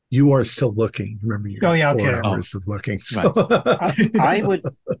 you are still looking. Remember, you got 4 hours of looking. So. Right.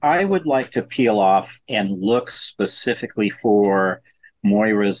 I would like to peel off and look specifically for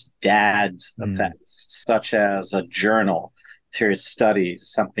Moira's dad's effects, such as a journal, his studies,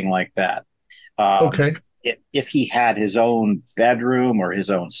 something like that. Okay. If he had his own bedroom or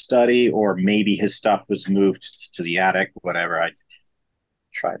his own study, or maybe his stuff was moved to the attic, whatever, I'd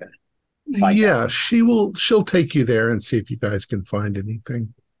try to find out. She'll take you there and see if you guys can find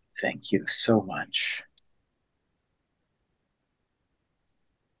anything. Thank you so much.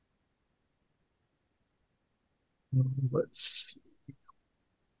 Let's see.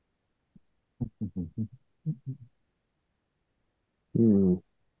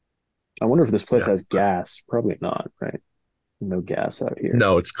 I wonder if this place has gas. Probably not, right? No gas out here.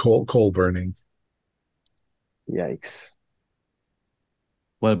 No, it's coal burning. Yikes.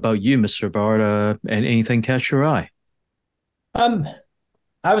 What about you, Mr. Bard? And anything catch your eye?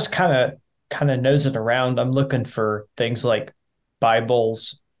 I was kind of nosing around. I'm looking for things like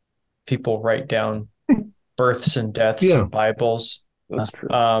Bibles. People write down births and deaths in Bibles. That's true.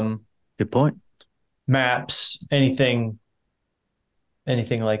 Good point. Maps, anything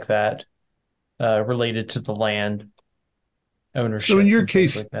like that, related to the land ownership. So in your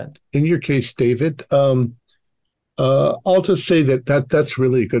case, David, I'll just say that's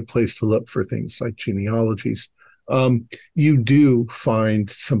really a good place to look for things like genealogies. You do find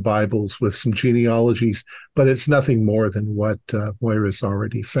some Bibles with some genealogies, but it's nothing more than what Moira's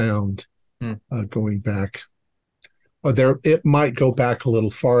already found going back. It might go back a little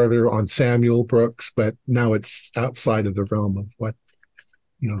farther on Samuel Brooks, but now it's outside of the realm of what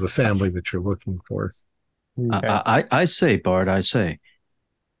the family that you're looking for. Okay. I say, Bard,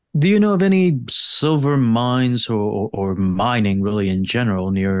 do you know of any silver mines or mining really in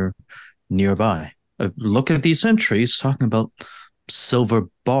general nearby? Look at these entries talking about silver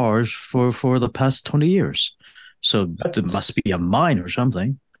bars for the past 20 years. So there must be a mine or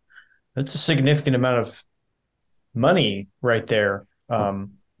something. That's a significant amount of money right there.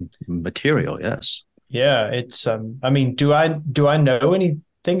 Material, yes. Yeah, it's I mean, do I know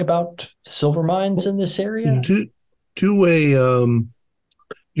anything about silver mines in this area?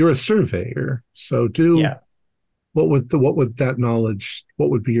 You're a surveyor, so what would that knowledge, what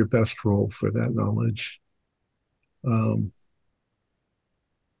would be your best role for that knowledge?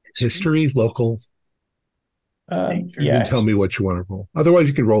 History, local. You can tell me what you want to roll. Otherwise,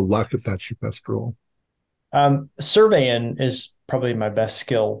 you can roll luck if that's your best role. Surveying is probably my best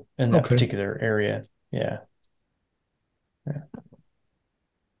skill in that particular area. Yeah.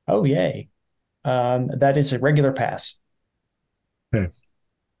 Oh, yay. That is a regular pass. Okay.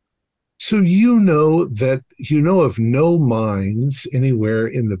 So you know of no mines anywhere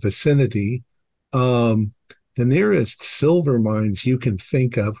in the vicinity. The nearest silver mines you can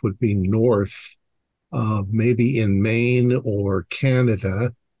think of would be north, maybe in Maine or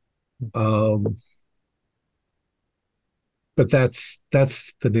Canada. But that's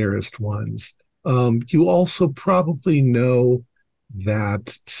the nearest ones. You also probably know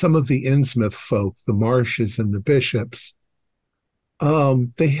that some of the Innsmouth folk, the Marshes and the Bishops,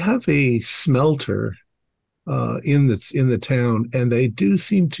 they have a smelter in the town, and they do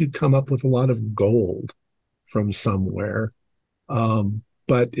seem to come up with a lot of gold from somewhere.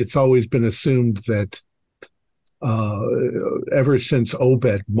 But it's always been assumed that ever since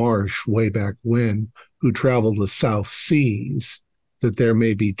Obed Marsh, way back when, who traveled the South Seas, that there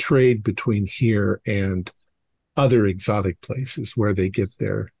may be trade between here and other exotic places where they get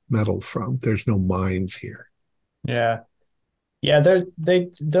their metal from. There's no mines here. Yeah. Yeah, they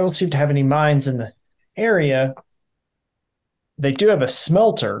don't seem to have any mines in the area. They do have a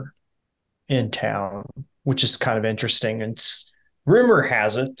smelter in town, which is kind of interesting. And rumor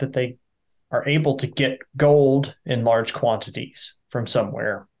has it that they are able to get gold in large quantities from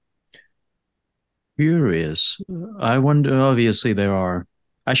somewhere. Curious. I wonder, obviously there are.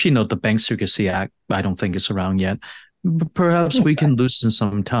 Actually, no, the Bank Secrecy Act, I don't think it's around yet. But perhaps we can loosen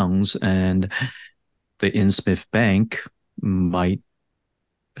some tongues, and the Innsmouth Bank might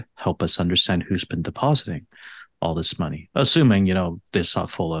help us understand who's been depositing all this money. Assuming, this are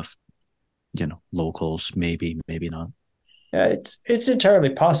full of, locals, maybe not. Yeah, it's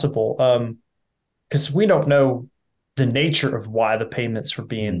entirely possible. Because we don't know the nature of why the payments were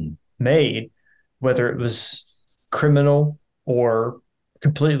being made, whether it was criminal or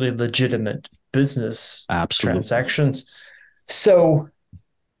completely legitimate business transactions. So,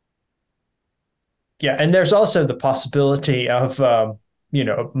 yeah, and there's also the possibility of,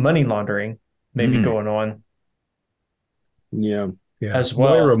 money laundering maybe going on. Yeah. As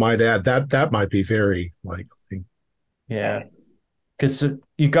well. Moira might add that might be very likely. Yeah. Because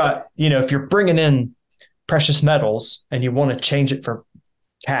you got, if you're bringing in precious metals and you want to change it for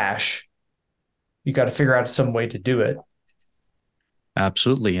cash, you got to figure out some way to do it.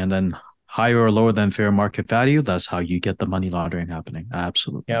 Absolutely. And then higher or lower than fair market value, that's how you get the money laundering happening.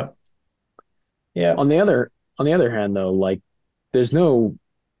 Absolutely. Yeah. Yeah. On the other hand, though, there's no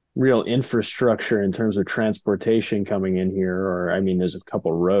real infrastructure in terms of transportation coming in here, or there's a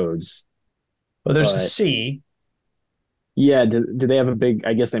couple roads. Well, there's the sea. Yeah, do they have a big?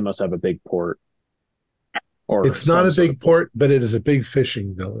 I guess they must have a big port. Or it's not a big port, but it is a big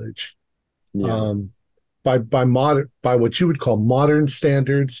fishing village. Yeah. By what you would call modern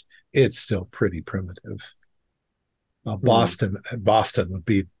standards, it's still pretty primitive. Boston would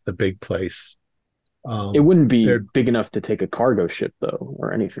be the big place. It wouldn't be big enough to take a cargo ship, though,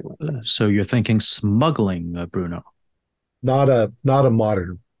 or anything like that. So you're thinking smuggling, Bruno? Not a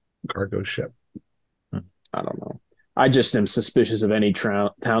modern cargo ship. I don't know. I just am suspicious of any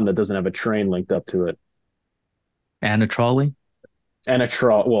town that doesn't have a train linked up to it. And a trolley? And a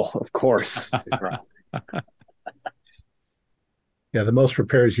trolley. Well, of course. Yeah, the most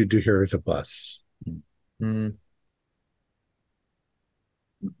repairs you do here is a bus.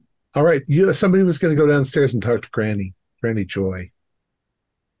 All right, somebody was going to go downstairs and talk to Granny Joy.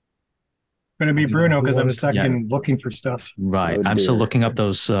 Going to be Bruno because I'm stuck in looking for stuff. Right, I'm still looking up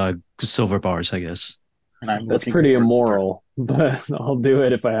those silver bars, I guess. And that's pretty immoral, but I'll do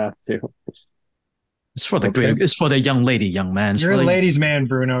it if I have to. It's for the young lady, young man. You're a ladies' man,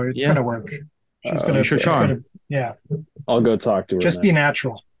 Bruno. It's gonna work. She's gonna charm. Yeah. I'll go talk to her. Just be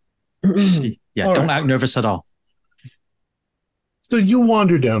natural. Yeah, don't act nervous at all. So you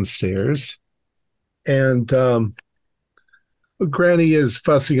wander downstairs, and Granny is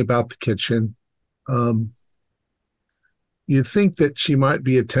fussing about the kitchen. You think that she might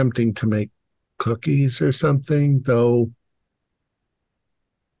be attempting to make cookies or something, though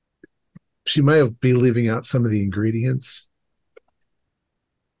she might be leaving out some of the ingredients.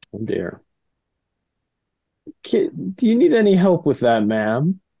 Oh dear. Do you need any help with that,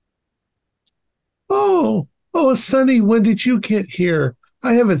 ma'am? Oh, Sonny, when did you get here?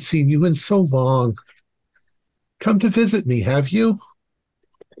 I haven't seen you in so long. Come to visit me, have you?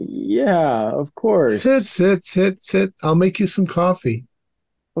 Yeah, of course. Sit. I'll make you some coffee.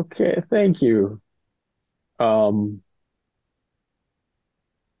 Okay, thank you.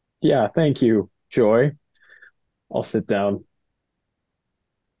 Yeah, thank you, Joy. I'll sit down.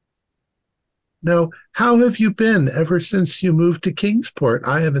 Now, how have you been ever since you moved to Kingsport?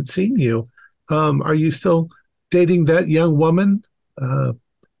 I haven't seen you. Are you still dating that young woman?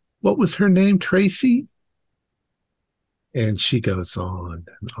 What was her name? Tracy? And she goes on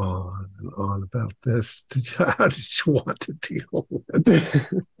and on and on about this. How did you want to deal with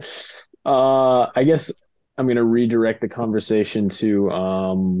it? I guess I'm going to redirect the conversation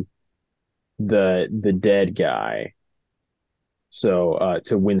to the dead guy. So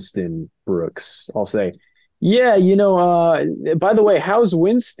to Winston Brooks, I'll say, yeah, by the way, how's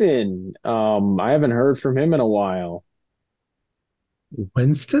Winston? I haven't heard from him in a while.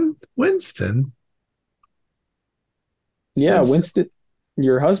 Winston? Yeah, Winston,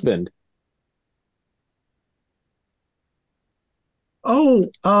 your husband. Oh,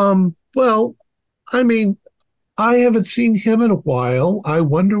 well, I mean, I haven't seen him in a while. I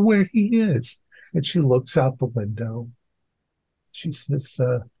wonder where he is. And she looks out the window. She says,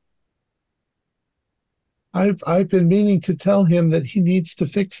 I've been meaning to tell him that he needs to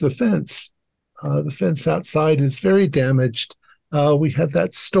fix the fence. The fence outside is very damaged. We had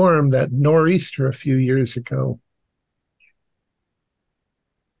that storm, that nor'easter a few years ago.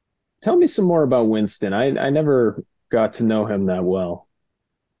 Tell me some more about Winston. I never got to know him that well.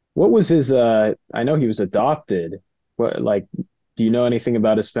 What was his I know he was adopted. What like do you know anything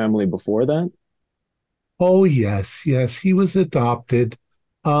about his family before that? Oh, yes, yes, he was adopted.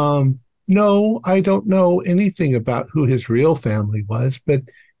 No, I don't know anything about who his real family was, but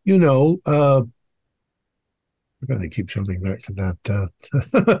you know, we're going to keep jumping back to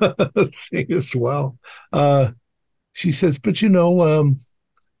that thing as well. She says, but you know,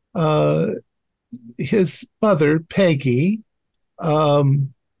 uh, his mother, Peggy,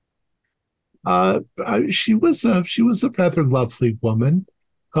 um, she was a rather lovely woman.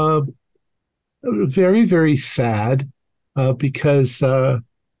 Uh, Very, very sad because her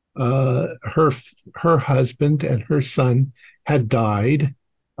husband and her son had died.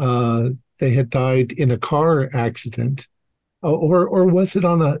 They had died in a car accident, or was it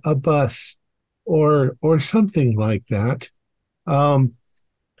on a bus, or something like that.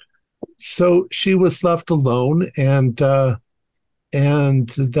 So she was left alone, and that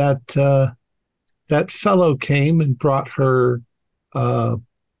fellow came and brought her uh,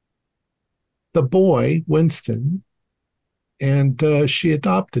 the boy Winston, and she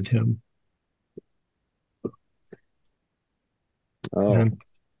adopted him. Oh, And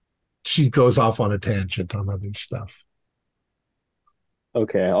she goes off on a tangent on other stuff.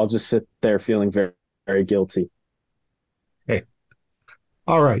 okay. I'll just sit there feeling very, very guilty. Okay.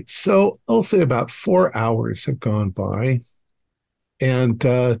 All right. So I'll say about 4 hours have gone by. And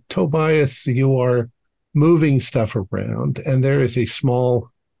Tobias, you are moving stuff around, and there is a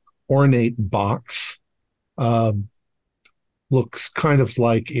small ornate box. Um, Looks kind of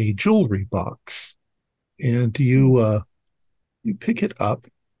like a jewelry box. And you pick it up,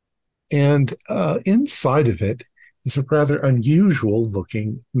 and inside of it is a rather unusual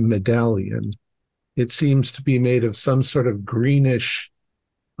looking medallion. It seems to be made of some sort of greenish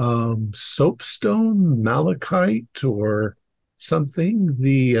soapstone, malachite, or something.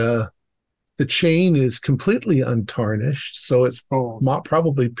 The chain is completely untarnished, so it's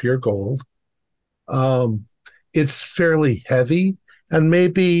probably pure gold. Um, it's fairly heavy and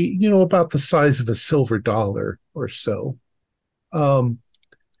maybe, about the size of a silver dollar or so. Um,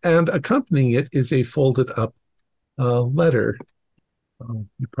 and accompanying it is a folded up letter. You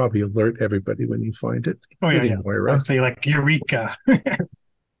probably alert everybody when you find it. Oh, yeah. Moira. I'd say like Eureka.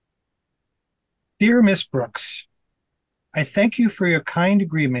 Dear Miss Brooks, I thank you for your kind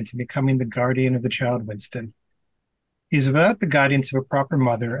agreement in becoming the guardian of the child Winston. He is without the guidance of a proper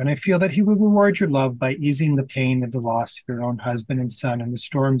mother, and I feel that he will reward your love by easing the pain of the loss of your own husband and son in the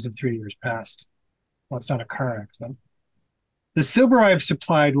storms of 3 years past. Well, it's not a car accident. The silver I have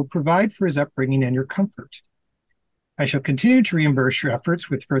supplied will provide for his upbringing and your comfort. I shall continue to reimburse your efforts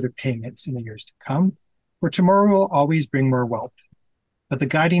with further payments in the years to come, for tomorrow will always bring more wealth. But the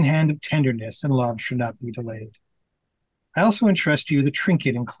guiding hand of tenderness and love should not be delayed. I also entrust you the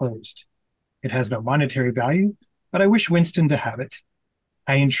trinket enclosed. It has no monetary value, but I wish Winston to have it.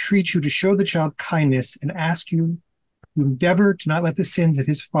 I entreat you to show the child kindness and ask you to endeavor to not let the sins of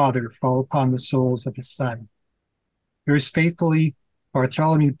his father fall upon the souls of his son. Yours faithfully,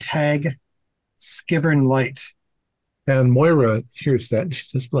 Bartholomew Tagg, Skivern Light. And Moira hears that and she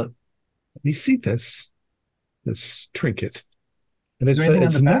says, "Look, let me see this trinket." And it's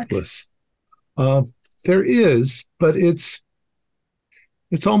a necklace. There is, but it's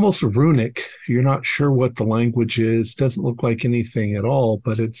almost runic. You're not sure what the language is. Doesn't look like anything at all,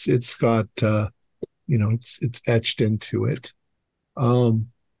 but it's got it's etched into it.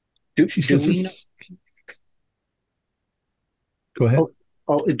 She says, "Go ahead."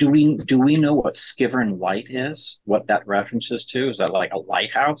 Do we know what Skivern Light is? What that references to? Is that like a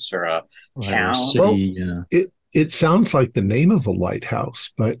lighthouse or a town? City, well, it sounds like the name of a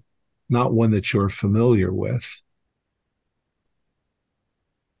lighthouse, but not one that you're familiar with.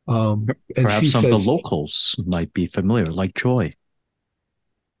 Perhaps some of the locals might be familiar, like Joy.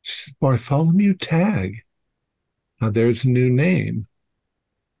 Bartholomew Tagg. Now there's a new name.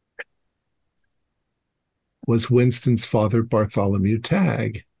 Was Winston's father Bartholomew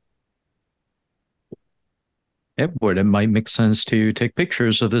Tagg? Edward, it might make sense to take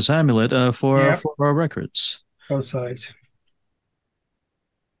pictures of this amulet for our records. Both sides.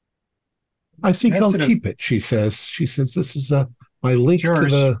 I think I'll keep it, she says. She says, this is a my link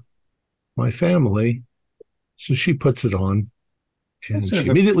to my family. So she puts it on, and she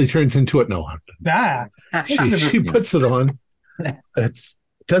immediately turns into it. No, she puts it on. It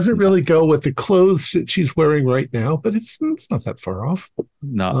doesn't really go with the clothes that she's wearing right now, but it's not that far off.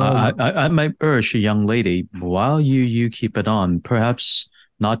 No, I might urge a young lady, while you keep it on, perhaps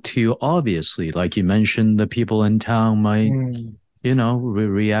not too obviously. Like you mentioned, the people in town might,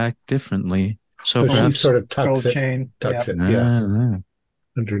 react differently. So perhaps she sort of tucks it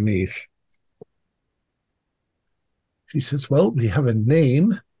underneath. She says, well, we have a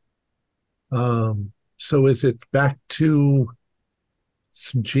name. So is it back to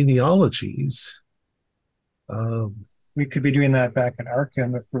some genealogies? We could be doing that back in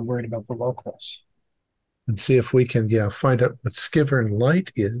Arkham if we're worried about the locals. And see if we can, find out what Skivern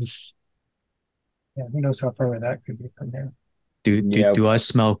Light is. Yeah, who knows how far away that could be from here. Do I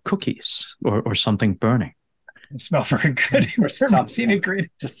smell cookies or something burning? They smell very good. Or something.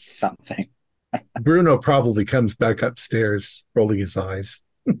 Just something. Bruno probably comes back upstairs, rolling his eyes.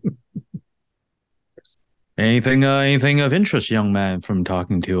 Anything of interest, young man, from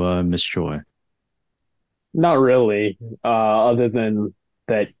talking to Miss Joy? Not really, other than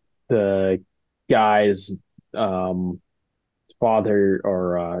that the guy's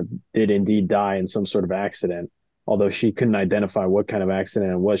father did indeed die in some sort of accident, although she couldn't identify what kind of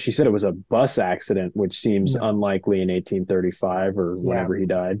accident it was. She said it was a bus accident, which seems unlikely in 1835 or whenever he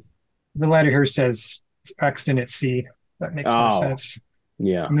died. The letter here says accident at sea. That makes more sense.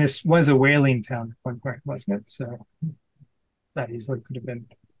 Yeah. And this was a whaling town at one point, wasn't it? So that easily could have been.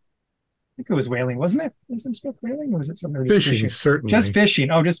 I think it was whaling, wasn't it? Wasn't Smith whaling, or was it something? Fishing, certainly. Just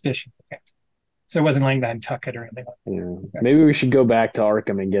fishing. Oh, just fishing. Okay. So it wasn't like Nantucket or anything like that. Yeah. Okay. Maybe we should go back to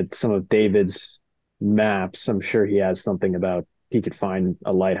Arkham and get some of David's maps. I'm sure he has something about he could find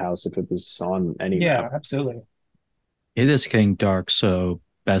a lighthouse if it was on any map. Yeah, absolutely. It is getting dark, so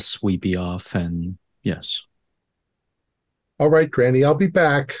best we be off, and yes. All right, Granny, I'll be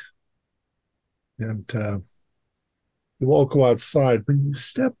back. And you all go outside. When you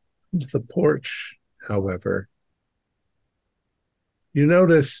step into the porch, however, you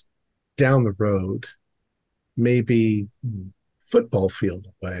notice down the road, maybe football field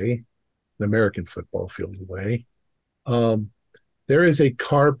away, an American football field away, there is a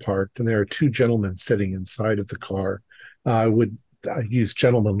car parked, and there are two gentlemen sitting inside of the car. I would use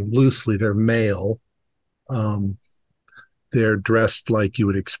gentlemen loosely. They're male. They're dressed like you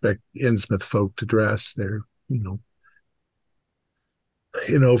would expect Innsmouth folk to dress. They're,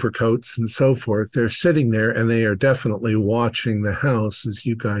 in overcoats and so forth. They're sitting there, and they are definitely watching the house as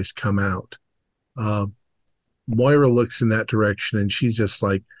you guys come out. Moira looks in that direction, and she's just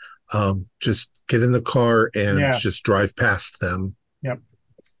like, just get in the car and just drive past them. Yep.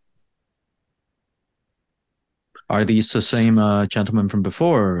 Are these the same gentlemen from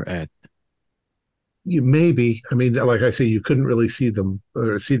before, Ed? Maybe. I mean, like I say, you couldn't really see them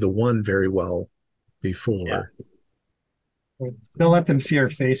or see the one very well before. Yeah. Don't let them see our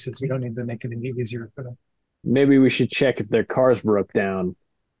faces. We don't need to make it any easier for them. Maybe we should check if their cars broke down,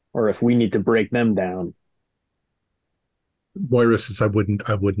 or if we need to break them down. Moira says, I wouldn't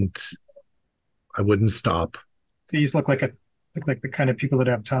stop. These look like the kind of people that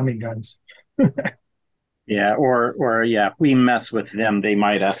have Tommy guns. Yeah, or if we mess with them, they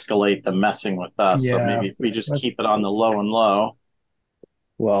might escalate the messing with us. Yeah, so maybe we just keep it on the low and low.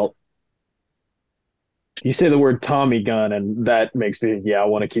 Well, you say the word Tommy gun, and that makes me, I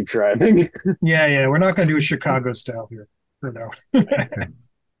want to keep driving. Yeah, we're not going to do a Chicago style here. No.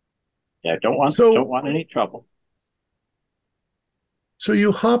 Yeah, don't want any trouble. So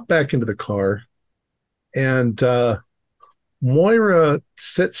you hop back into the car, and Moira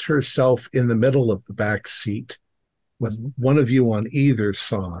sits herself in the middle of the back seat with one of you on either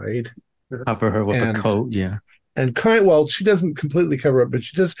side. Cover her with a coat, yeah. And she doesn't completely cover up, but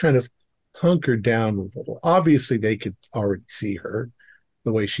she does kind of hunker down a little. Obviously, they could already see her.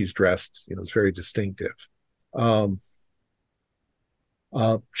 The way she's dressed, it's very distinctive.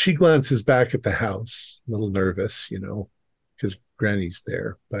 She glances back at the house, a little nervous, because Granny's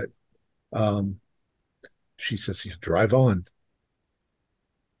there. But she says, drive on.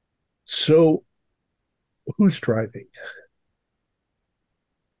 So, who's driving?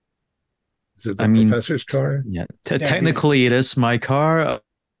 Is it the professor's car? Yeah, technically it is my car.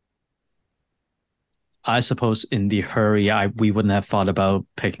 I suppose in the hurry, we wouldn't have thought about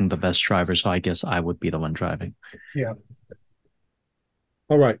picking the best driver, so I guess I would be the one driving. Yeah.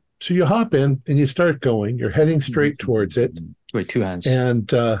 All right. So you hop in and you start going. You're heading straight towards it. Wait, two hands. And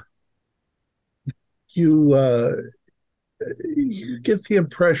you get the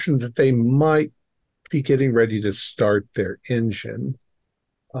impression that they might be getting ready to start their engine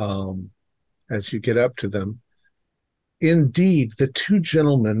as you get up to them. Indeed, the two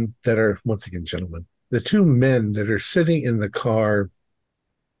gentlemen that are, once again, gentlemen, the two men that are sitting in the car,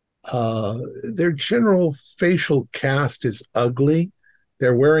 their general facial cast is ugly.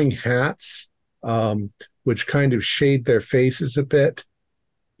 They're wearing hats, which kind of shade their faces a bit.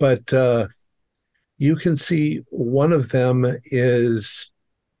 But you can see one of them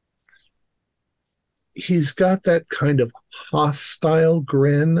he's got that kind of hostile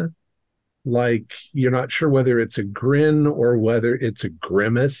grin, like you're not sure whether it's a grin or whether it's a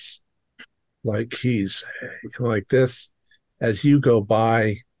grimace. Like he's like this as you go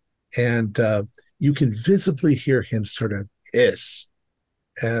by, and you can visibly hear him sort of hiss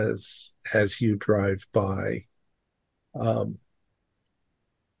as you drive by.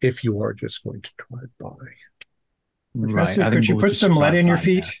 If you are just going to drive by. Right. Professor, could you put some lead in your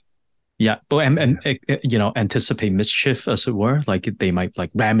feet? That. Yeah, but and anticipate mischief, as it were. Like they might like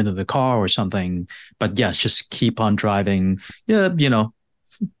ram into the car or something. But yes, just keep on driving. Yeah,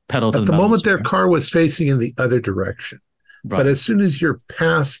 pedal to the metal. At the moment, their car was facing in the other direction. Right. But as soon as you're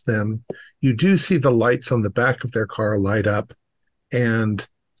past them, you do see the lights on the back of their car light up, and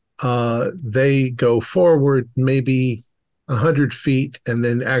they go forward maybe 100 feet, and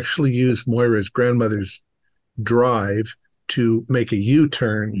then actually use Moira's grandmother's drive to make a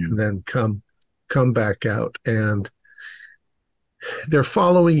U-turn and then come back out. And they're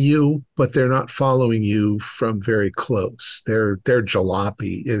following you, but they're not following you from very close. Their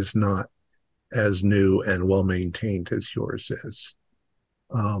jalopy is not as new and well maintained as yours is.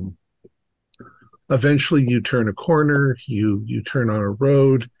 Eventually you turn a corner, you turn on a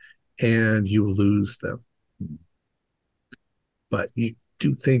road, and you lose them. But you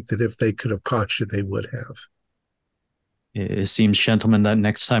do think that if they could have caught you, they would have. It seems, gentlemen, that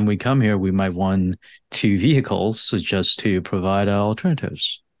next time we come here, we might want 2 vehicles just to provide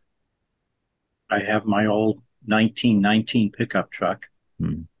alternatives. I have my old 1919 pickup truck.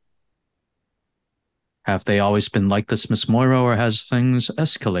 Have they always been like this, Miss Moira, or has things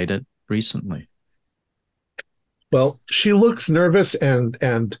escalated recently? Well, she looks nervous and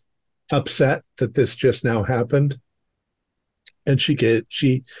upset that this just now happened. And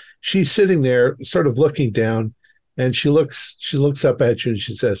she's sitting there sort of looking down, and she looks up at you and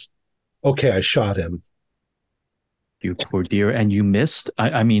she says, "Okay, I shot him." You poor dear. And you missed?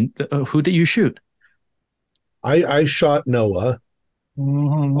 I mean, who did you shoot? I shot Noah.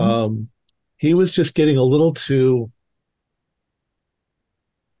 Mm-hmm. He was just getting a little too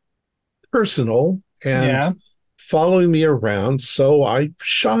personal and following me around, so I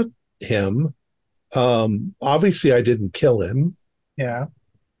shot him. Obviously I didn't kill him. Yeah.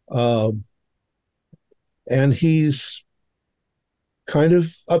 And he's kind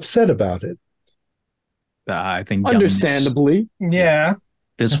of upset about it. I think understandably. Yeah.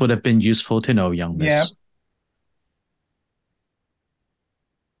 This would have been useful to know, young miss. Yeah.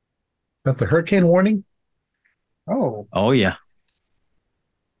 Got the hurricane warning? Oh yeah.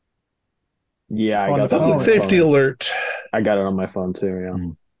 Yeah, I got the safety alert. I got it on my phone too, yeah.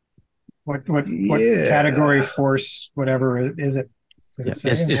 What category force, whatever is it?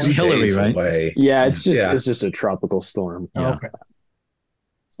 It's Hillary, right? Away. Yeah, it's just a tropical storm. Oh, okay.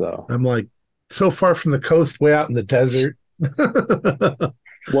 So I'm like so far from the coast, way out in the desert.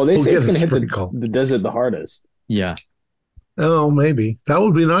 Well, they say it's going to hit the desert the hardest. Yeah. Oh, maybe that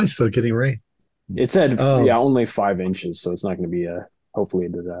would be nice though. Getting rain. It said only 5 inches, so it's not going to be hopefully a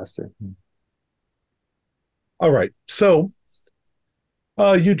disaster. All right, so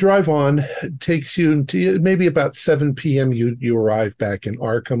you drive on. It takes you to maybe about 7 p.m. You arrive back in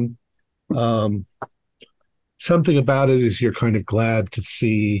Arkham. Something about it is you're kind of glad to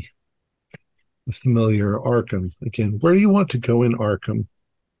see the familiar Arkham again. Where do you want to go in Arkham?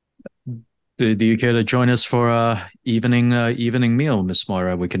 Do you care to join us for evening meal, Miss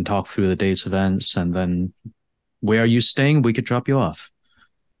Moira? We can talk through the day's events, and then where are you staying? We could drop you off.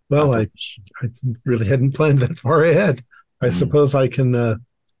 Well, I really hadn't planned that far ahead. I suppose I can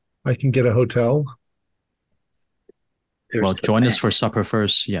get a hotel. Join us for supper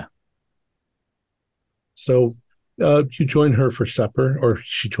first. Yeah. So you join her for supper, or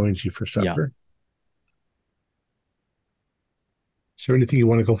she joins you for supper. Yeah. Is there anything you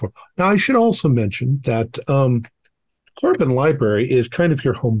want to go for? Now, I should also mention that Corbin Library is kind of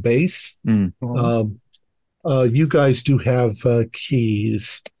your home base. You guys do have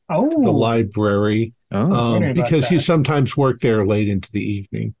keys to the library because you sometimes work there late into the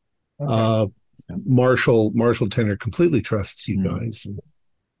evening. Okay. Marshall Tenner completely trusts you guys. And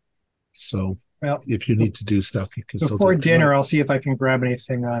so Well, if you need to do stuff, you can still do before it dinner. tonight. I'll see if I can grab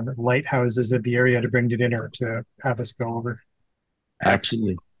anything on lighthouses of the area to bring to dinner to have us go over.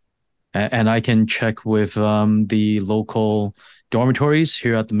 Absolutely. And I can check with the local dormitories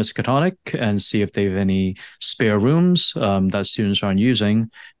here at the Miskatonic and see if they have any spare rooms that students aren't using.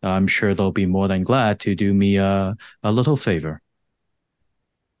 I'm sure they'll be more than glad to do me a little favor.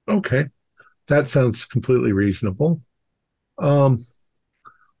 Okay, that sounds completely reasonable. All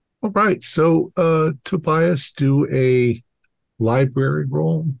right, so Tobias, do a library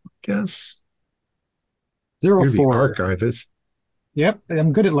roll, I guess. You're the 04. archivist. Yep,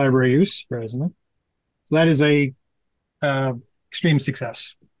 I'm good at library use, surprisingly. So that is a extreme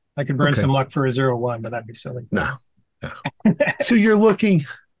success. I could burn some luck for a 01, but that'd be silly. No. So you're looking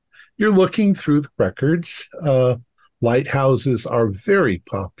through the records. Lighthouses are very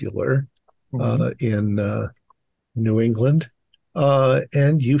popular in New England,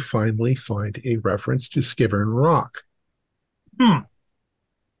 and you finally find a reference to Skivern Rock.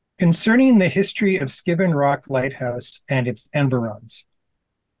 Concerning the history of Skivern Rock Lighthouse and its environs.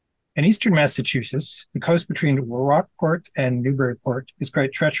 In eastern Massachusetts, the coast between Rockport and Newburyport is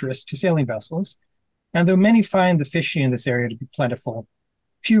quite treacherous to sailing vessels, and though many find the fishing in this area to be plentiful,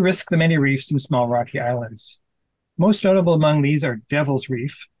 few risk the many reefs and small rocky islands. Most notable among these are Devil's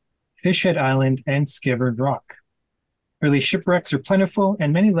Reef, Fishhead Island, and Skivern Rock. Early shipwrecks are plentiful,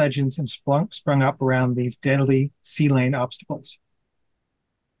 and many legends have sprung up around these deadly sea lane obstacles.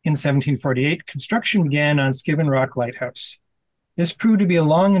 In 1748, construction began on Skivern Rock Lighthouse. This proved to be a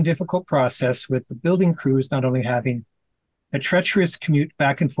long and difficult process, with the building crews not only having a treacherous commute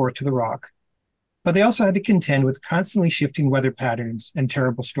back and forth to the rock, but they also had to contend with constantly shifting weather patterns and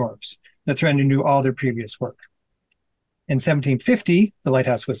terrible storms that threatened to do all their previous work. In 1750, the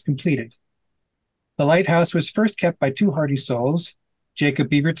lighthouse was completed. The lighthouse was first kept by two hardy souls, Jacob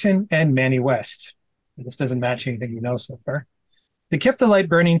Beaverton and Manny West. This doesn't match anything you know so far. They kept the light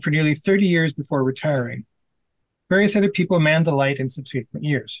burning for nearly 30 years before retiring. Various other people manned the light in subsequent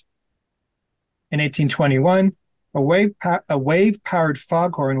years. In 1821, a wave-powered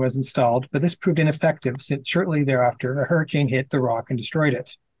foghorn was installed, but this proved ineffective since shortly thereafter a hurricane hit the rock and destroyed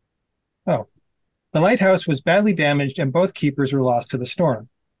it. The lighthouse was badly damaged and both keepers were lost to the storm.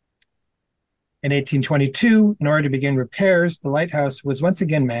 In 1822, in order to begin repairs, the lighthouse was once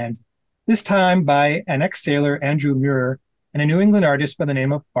again manned, this time by an ex-sailor, Andrew Muir, and a New England artist by the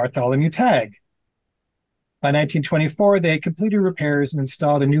name of Bartholomew Tagg. By 1924, they had completed repairs and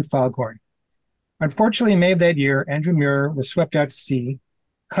installed a new foghorn. Unfortunately, in May of that year, Andrew Muir was swept out to sea,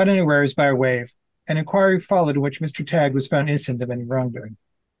 caught unawares by a wave. An inquiry followed in which Mr. Tagg was found innocent of any wrongdoing.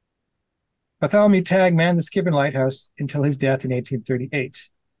 Bartholomew Tagg manned the Skivern Lighthouse until his death in 1838.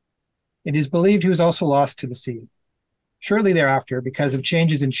 It is believed he was also lost to the sea. Shortly thereafter, because of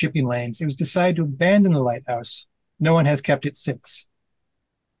changes in shipping lanes, it was decided to abandon the lighthouse. No one has kept it since.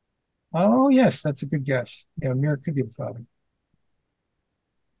 Oh, yes, that's a good guess. Yeah, Muir could be the father.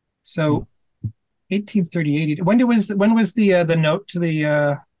 So, 1838. When was the note to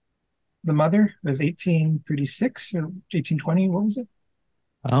the mother? It was 1836 or 1820? What was it?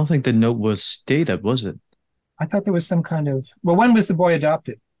 I don't think the note was dated, was it? I thought there was some kind of. Well, when was the boy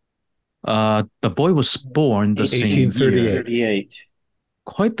adopted? The boy was born the same year. 1838.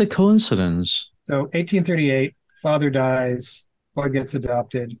 Quite the coincidence. So 1838, father dies, boy gets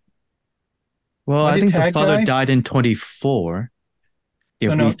adopted. Well, I think the father died in 24.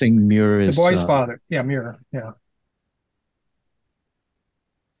 If we think Muir is the boy's father. Yeah, Muir. Yeah.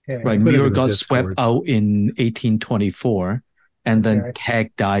 Okay. Right, Muir got swept out in 1824, and then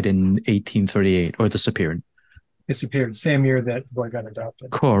Tagg died in 1838, or disappeared. Disappeared, same year that the boy got adopted.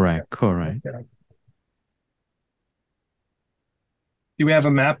 Correct. Okay. Do we have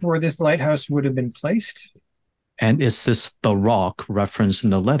a map where this lighthouse would have been placed? And is this the rock referenced in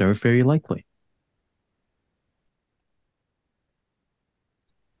the letter? Very likely.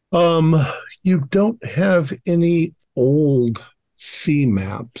 You don't have any old sea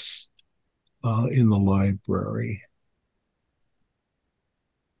maps in the library.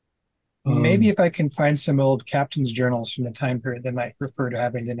 Maybe if I can find some old captain's journals from the time period, they might refer to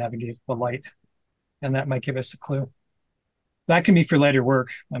having to navigate the light, and that might give us a clue. That can be for later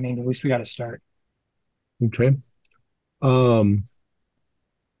work. I mean, at least we got to start. Okay.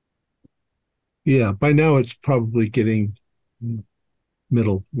 Yeah, by now it's probably getting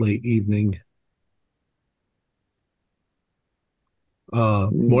late evening.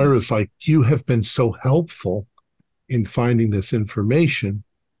 Moira's like, you have been so helpful in finding this information.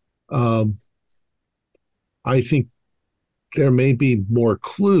 I think there may be more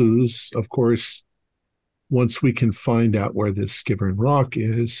clues, of course, once we can find out where this Skivern Rock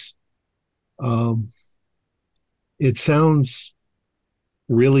is. It sounds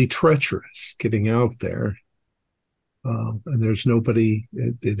really treacherous getting out there. And there's nobody,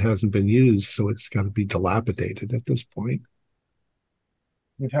 it hasn't been used, so it's got to be dilapidated at this point.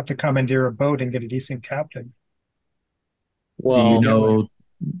 You'd have to commandeer a boat and get a decent captain. Well,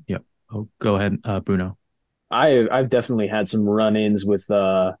 yeah. Oh, go ahead, Bruno. I've definitely had some run-ins with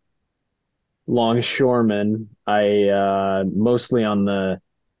longshoremen. I mostly on the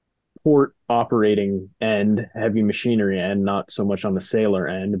port operating end, heavy machinery end, not so much on the sailor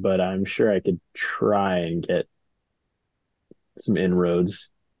end, but I'm sure I could try and get some inroads.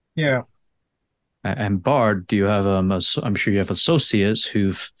 Yeah. And Bard, do you have I'm sure you have associates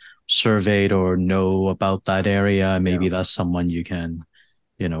who've surveyed or know about that area. Maybe that's someone you can,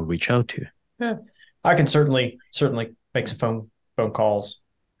 reach out to. Yeah. I can certainly make some phone calls.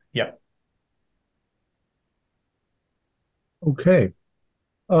 Yep. Okay.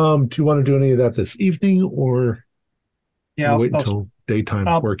 Do you want to do any of that this evening, or wait until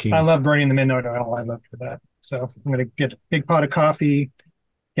daytime working? I love burning the midnight oil. I love for that. So I'm going to get a big pot of coffee,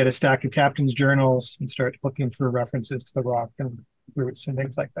 get a stack of captain's journals, and start looking for references to the rock and roots and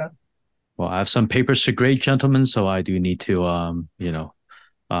things like that. Well, I have some papers to grade, gentlemen, so I do need to,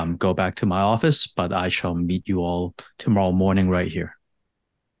 go back to my office, but I shall meet you all tomorrow morning right here.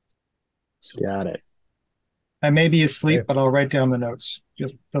 Got it. I may be asleep, but I'll write down the notes.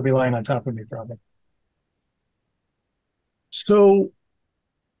 They'll be lying on top of me, probably. So,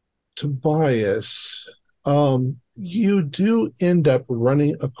 Tobias, you do end up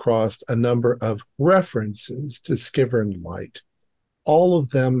running across a number of references to Skivern Light, all of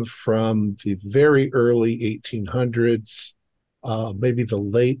them from the very early 1800s, maybe the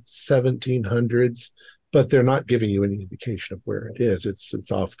late 1700s, but they're not giving you any indication of where it is.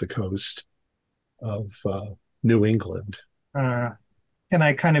 It's off the coast of New England. Can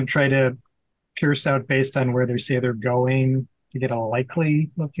I kind of try to pierce out based on where they say they're going to get a likely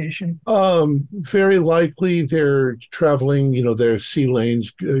location? Very likely they're traveling, there's sea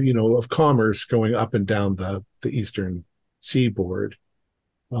lanes, of commerce going up and down the eastern seaboard.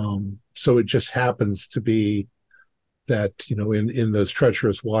 So it just happens to be that, in those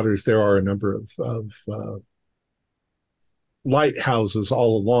treacherous waters, there are a number of lighthouses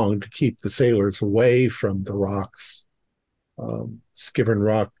all along to keep the sailors away from the rocks. Skivern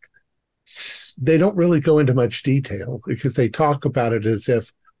Rock, they don't really go into much detail because they talk about it as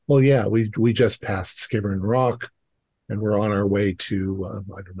if, well, yeah, we just passed Skivern Rock and we're on our way to,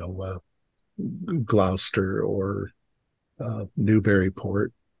 Gloucester or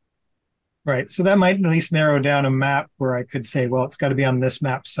Newburyport. Right. So that might at least narrow down a map where I could say, well, it's got to be on this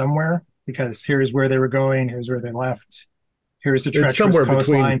map somewhere because here's where they were going, here's where they left, here's the treacherous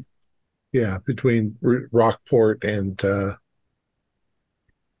coastline. Between Rockport and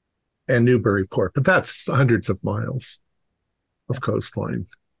Newburyport, but that's hundreds of miles of coastline.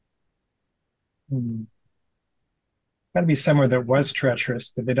 Got to be somewhere that was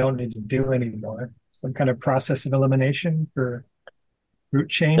treacherous that they don't need to do anymore. Some kind of process of elimination for route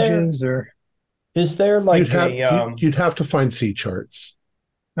changes, or is there like you'd have to find sea charts.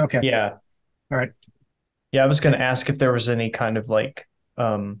 Okay. Yeah. All right. Yeah, I was going to ask if there was any kind of like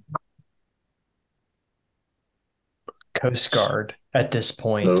Coast Guard at this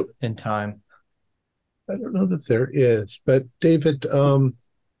point in time. I don't know that there is, but David, go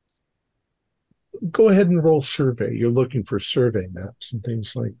ahead and roll survey. You're looking for survey maps and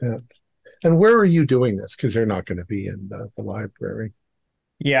things like that. And where are you doing this? Because they're not going to be in the library.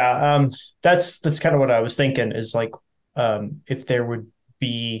 Yeah, that's kind of what I was thinking is like if there would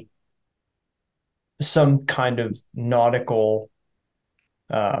be some kind of nautical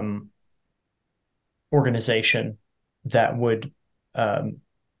organization that would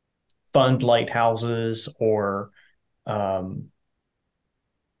fund lighthouses or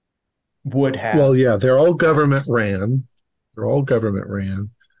would have. Well, yeah, they're all government ran.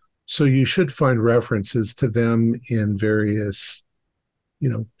 So you should find references to them in various,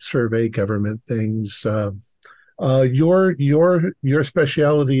 survey government things. Your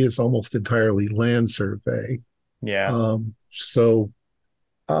specialty is almost entirely land survey. Yeah. So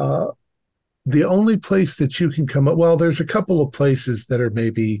the only place that you can come up, well, there's a couple of places that are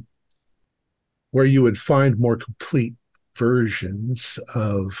maybe where you would find more complete versions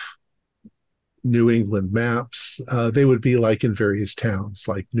of New England maps. They would be like in various towns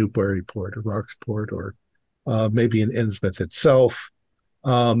like Newburyport or Roxport or maybe in Innsmouth itself.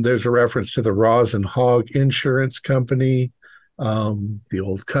 There's a reference to the Ross and Hogg Insurance Company, the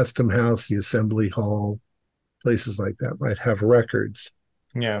old Custom House, the Assembly Hall, places like that might have records.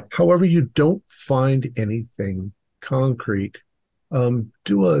 Yeah. However, you don't find anything concrete Did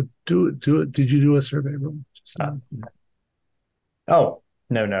you do a survey room? Oh,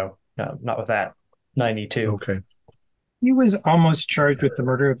 no, not with that. 92. Okay. He was almost charged with the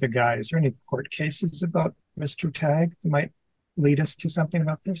murder of the guy. Is there any court cases about Mr. Tagg that might lead us to something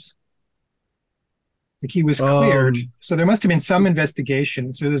about this? Like he was cleared. So there must have been some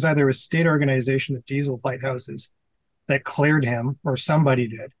investigation. So there's either a state organization that deals with lighthouses that cleared him, or somebody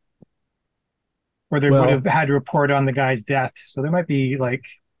did. Or they would have had to report on the guy's death. So there might be like,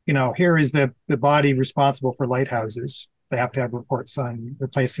 here is the body responsible for lighthouses. They have to have reports on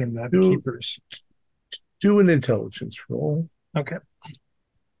replacing the keepers. Do an intelligence roll. Okay.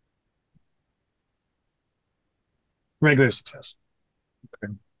 Regular success.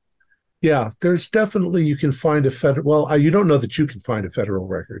 Okay. Yeah, there's definitely, you can find a federal, well, you don't know that you can find a federal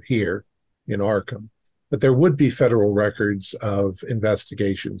record here in Arkham, but there would be federal records of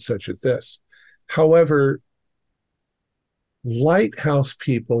investigations such as this. However, lighthouse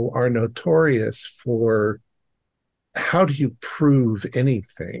people are notorious for, how do you prove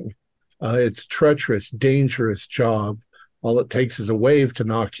anything? It's a treacherous, dangerous job. All it takes is a wave to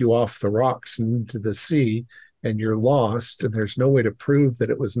knock you off the rocks and into the sea, and you're lost. And there's no way to prove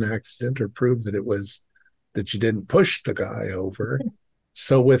that it was an accident or prove that that you didn't push the guy over.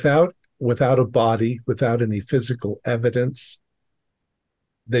 So without a body, without any physical evidence,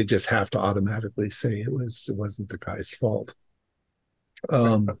 they just have to automatically say it wasn't the guy's fault.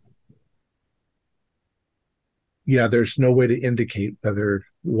 Yeah, there's no way to indicate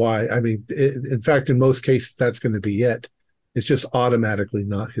why. I mean, in fact, in most cases, that's going to be it. It's just automatically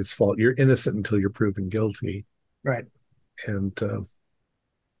not his fault. You're innocent until you're proven guilty. Right. And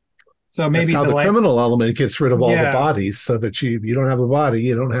so maybe that's how the criminal element gets rid of all the bodies, so that you don't have a body,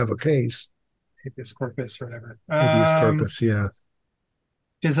 you don't have a case. Habeas corpus or whatever. Habeas corpus, yeah.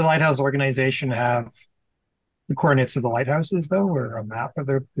 Does the lighthouse organization have the coordinates of the lighthouses, though, or a map of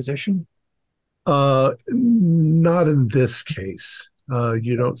their position? Not in this case.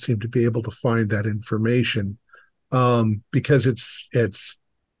 You don't seem to be able to find that information because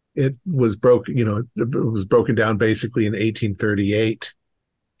it was broken. It was broken down basically in 1838,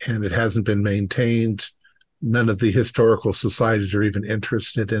 and it hasn't been maintained. None of the historical societies are even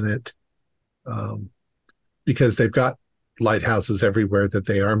interested in it because they've got lighthouses everywhere that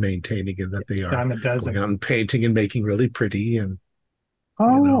they are maintaining and that they are going out and painting and making really pretty. And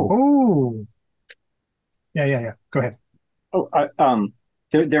yeah. Go ahead.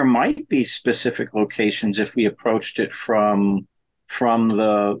 There might be specific locations if we approached it from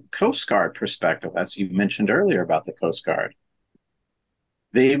the Coast Guard perspective, as you mentioned earlier about the Coast Guard.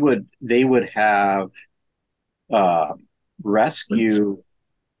 They would have rescue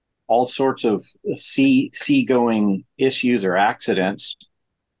all sorts of seagoing issues or accidents.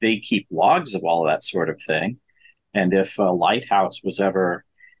 They keep logs of all of that sort of thing. And if a lighthouse was ever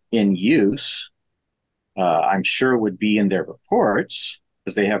in use, I'm sure would be in their reports,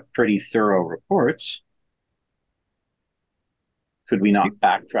 because they have pretty thorough reports. Could we not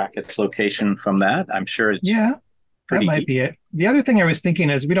backtrack its location from that? I'm sure it's that might be it. The other thing I was thinking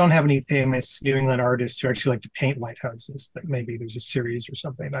is we don't have any famous New England artists who actually like to paint lighthouses. That maybe there's a series or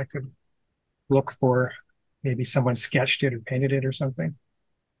something I could look for. Maybe someone sketched it or painted it or something.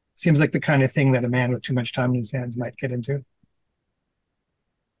 Seems like the kind of thing that a man with too much time in his hands might get into.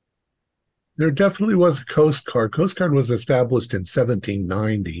 There definitely was a Coast Guard. Coast Guard was established in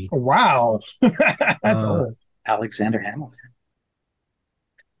 1790. Oh, wow. That's old. Alexander Hamilton.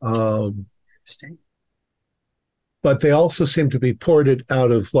 But they also seem to be ported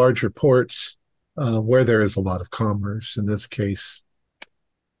out of larger ports where there is a lot of commerce. In this case,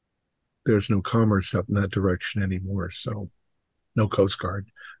 there's no commerce up in that direction anymore, so no Coast Guard.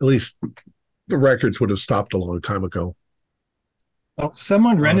 At least the records would have stopped a long time ago. Well,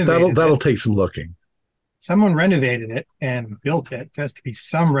 someone renovated that'll take some looking. Someone renovated it and built it. There has to be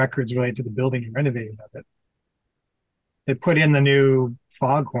some records related to the building and renovating of it. They put in the new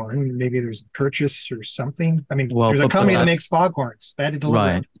foghorn. Maybe there's a purchase or something. I mean, there's a company that makes foghorns. They had to deliver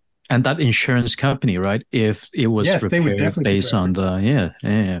right. And that insurance company, right? If it was repaired based on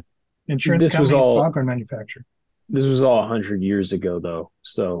the insurance company, foghorn manufacturer. This was all 100 years ago, though,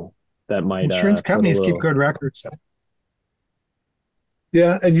 so that might insurance companies keep good records.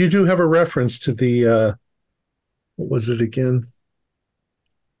 Yeah, and you do have a reference to the what was it again?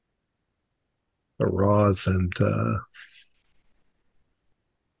 The Raws, and you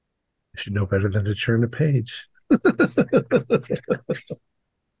should know better than to turn the page.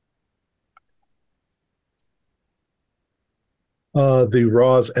 The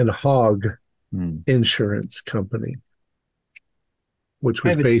Raws and Hogg Insurance Company, which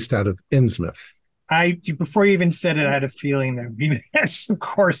was based out of Innsmouth. Before you even said it, I had a feeling there would be yes. Of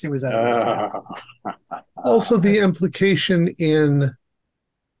course, it was out of Also, the implication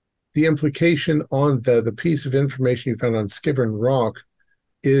on the piece of information you found on Skivern Rock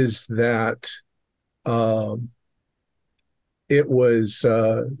is that it was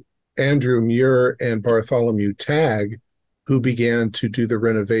Andrew Muir and Bartholomew Tagg who began to do the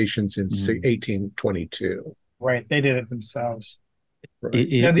renovations in 1822. Right, they did it themselves. Right.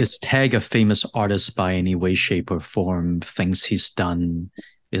 Is Tagg a famous artist by any way, shape, or form? Things he's done,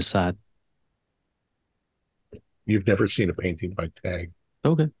 is that? You've never seen a painting by Tagg.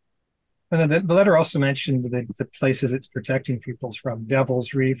 Okay. And then the letter also mentioned the places it's protecting peoples from.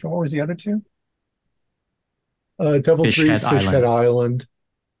 Devil's Reef. And what was the other two? Devil's Reef, Fishhead Island.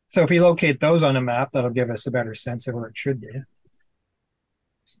 So if we locate those on a map, that'll give us a better sense of where it should be.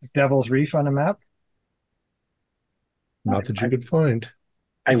 Is Devil's Reef on a map? Not that you could find.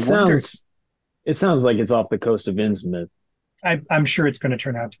 It sounds like it's off the coast of Innsmouth. I'm sure it's going to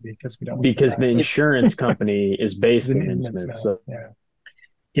turn out to be because we don't. Because the insurance company is based in Innsmouth. So.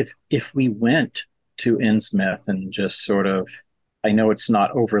 Yeah. If we went to Innsmouth and just sort of, I know it's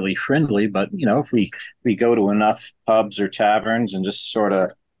not overly friendly, but if we go to enough pubs or taverns and just sort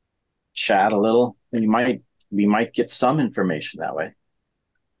of chat a little, we might get some information that way.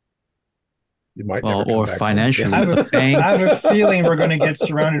 You might or financially. I have a feeling we're going to get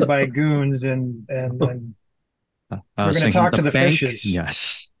surrounded by goons and we're going to talk to the bank, fishes.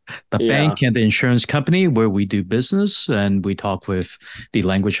 Yes. The bank and the insurance company where we do business and we talk with the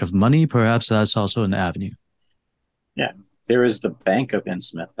language of money, perhaps that's also an avenue. Yeah. There is the Bank of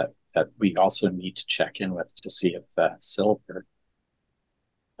Innsmouth that we also need to check in with to see if that silver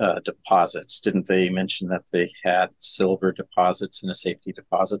deposits. Didn't they mention that they had silver deposits in a safety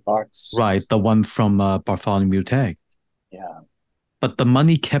deposit box? Right, the one from Bartholomew Tagg. Yeah. But the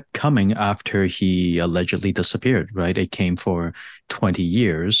money kept coming after he allegedly disappeared, right? It came for 20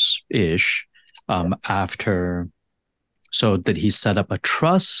 years-ish after. So did he set up a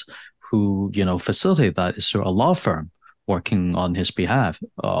trust who, facilitated that? Is there a law firm working on his behalf?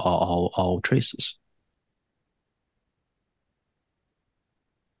 All traces.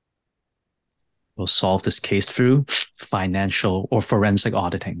 We'll solve this case through financial or forensic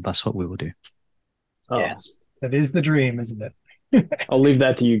auditing. That's what we will do. Yes. That is the dream, isn't it? I'll leave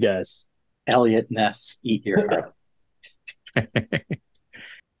that to you guys. Elliot Ness, eat your heart.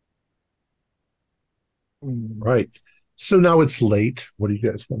 Right. So now it's late. What do you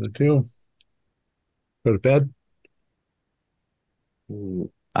guys want to do? Go to bed?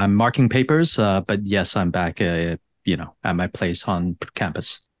 I'm marking papers, but yes, I'm back, at my place on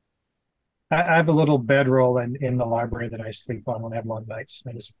campus. I have a little bedroll in the library that I sleep on when I have long nights.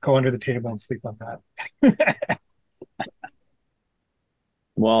 I just go under the table and sleep on that.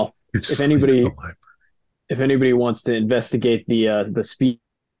 Well, if anybody wants to investigate the speed.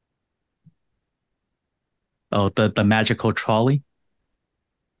 Oh, the magical trolley.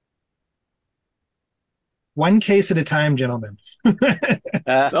 One case at a time, gentlemen.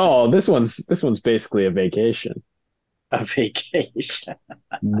 This one's basically a vacation. A vacation.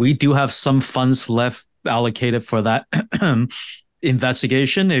 We do have some funds left allocated for that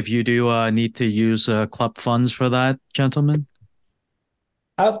investigation. If you do need to use club funds for that, gentlemen.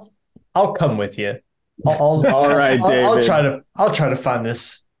 I'll come with you. All right, David. I'll try to find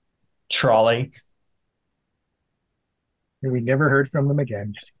this trolley. We never heard from them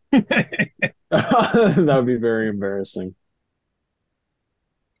again. That would be very embarrassing.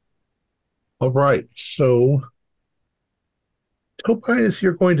 All right. So, Tobias,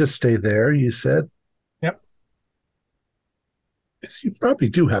 you're going to stay there, you said? Yep. You probably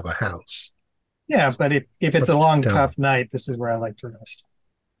do have a house. Yeah, but if it's a long, tough night, this is where I like to rest.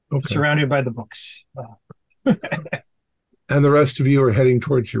 Okay. Surrounded by the books. And the rest of you are heading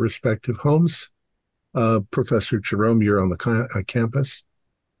towards your respective homes. Professor Jerome, you're on the campus.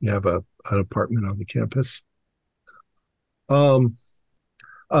 You have an apartment on the campus.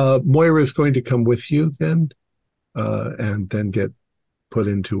 Moira is going to come with you then, and then get put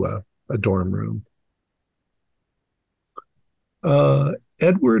into a dorm room.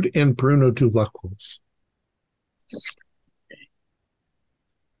 Edward and Bruno do luck rolls.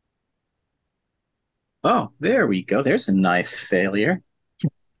 Oh, there we go. There's a nice failure.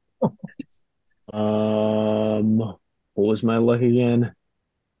 What was my luck again?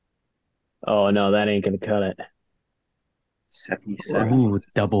 Oh no, that ain't gonna cut it. 77. Ooh,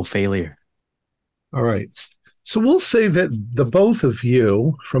 double failure. All right. So we'll say that the both of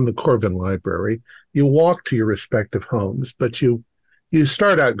you from the Corbin Library, you walk to your respective homes, but you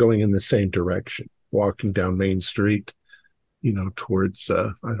start out going in the same direction, walking down Main Street. towards,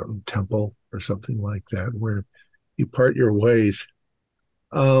 I don't know, temple or something like that, where you part your ways.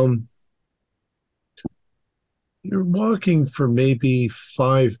 You're walking for maybe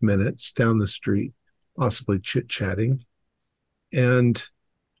 5 minutes down the street, possibly chit-chatting, and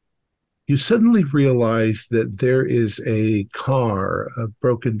you suddenly realize that there is a car, a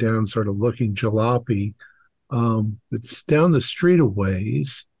broken down sort of looking jalopy, that's down the street a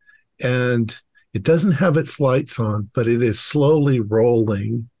ways, and it doesn't have its lights on, but it is slowly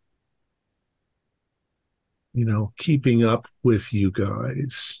rolling, keeping up with you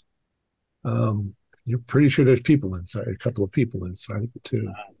guys. You're pretty sure there's people inside, a couple of people inside of it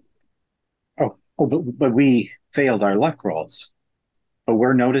too. But we failed our luck rolls. But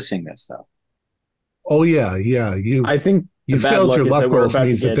we're noticing this, though. Oh, yeah. I think you failed your luck rolls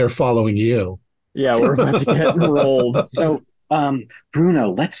means that they're following you. Yeah, we're about to get rolled. So,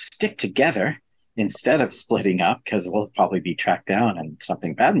 Bruno, let's stick together instead of splitting up, because we'll probably be tracked down and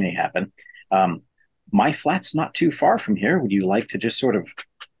something bad may happen. My flat's not too far from here. Would you like to just sort of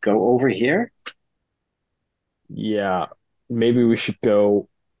go over here? Yeah, maybe we should go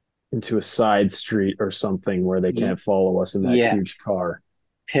into a side street or something where they can't follow us in that huge car.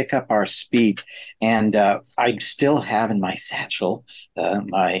 Pick up our speed. And I still have in my satchel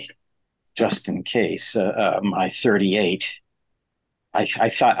my, just in case, my 38. I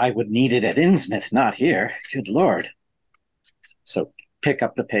thought I would need it at Innsmouth, not here. Good Lord. So pick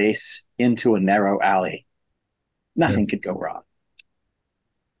up the pace into a narrow alley. Nothing could go wrong.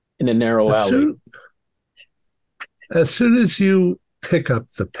 In a narrow alley. As soon as you pick up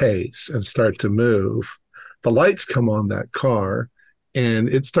the pace and start to move, the lights come on that car and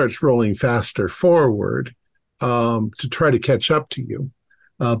it starts rolling faster forward to try to catch up to you.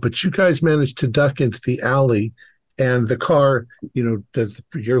 But you guys manage to duck into the alley, and the car,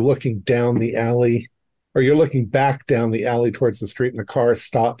 you're looking down the alley, or you're looking back down the alley towards the street, and the car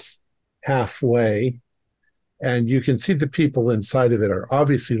stops halfway. And you can see the people inside of it are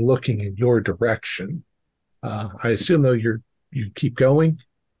obviously looking in your direction. I assume, though, you keep going?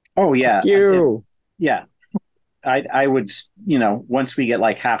 Oh, yeah. You. Yeah. I would, once we get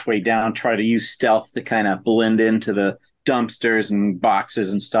like halfway down, try to use stealth to kind of blend into the dumpsters and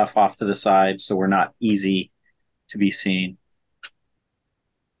boxes and stuff off to the side so we're not easy to be seen.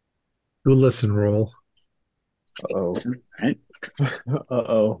 Do a listen roll. Uh-oh. Right.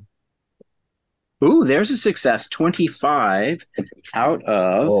 Uh-oh. Ooh, there's a success. 25 out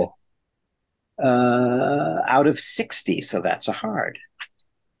of 60, so that's a hard.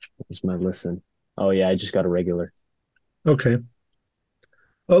 What's my listen? Oh, yeah, I just got a regular. Okay.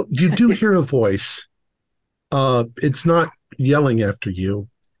 Well, you do hear a voice. It's not yelling after you.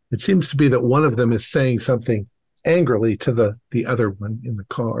 It seems to be that one of them is saying something angrily to the other one in the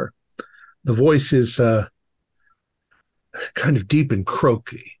car. The voice is kind of deep and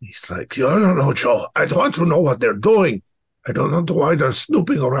croaky. He's like, I don't know, Joe. I want to know what they're doing. I don't know why they're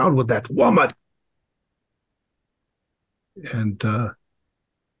snooping around with that woman. And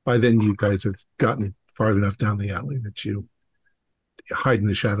by then, you guys have gotten far enough down the alley that you hide in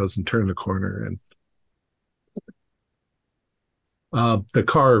the shadows and turn the corner. And the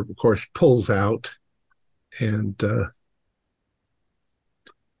car, of course, pulls out and come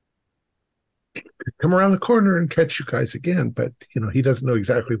around the corner and catch you guys again. But, he doesn't know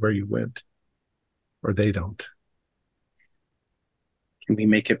exactly where you went, or they don't. Can we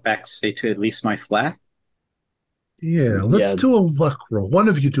make it back, say, to at least my flat? Yeah, let's do a luck roll. One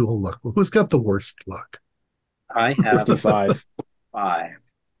of you do a luck roll. Who's got the worst luck? I have 55. 5.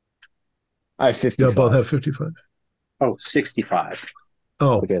 I have 55. You both have 55? Oh, 65.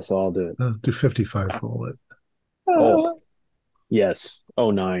 Oh. Okay, so I'll do it. Do 55, roll it. Oh, yes. Oh,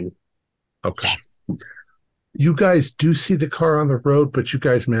 9. Okay. You guys do see the car on the road, but you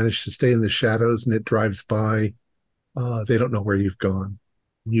guys manage to stay in the shadows, and it drives by. They don't know where you've gone.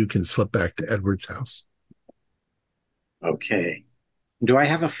 You can slip back to Edward's house. Okay. Do I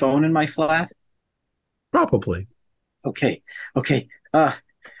have a phone in my flat? Probably. Okay.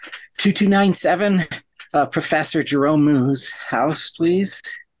 2297, Professor Jerome Moo's house, please.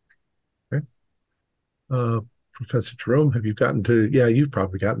 Okay. Professor Jerome, have you gotten to? Yeah, you've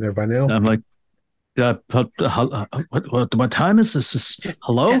probably gotten there by now. I'm like, what time is this?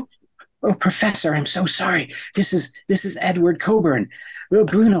 Hello? Oh, Professor, I'm so sorry. This is Edward Coburn. Well,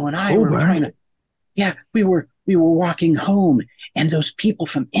 Bruno and I were trying to. Yeah, we were walking home, and those people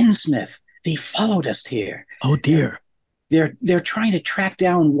from Innsmouth, they followed us here. Oh dear. They're trying to track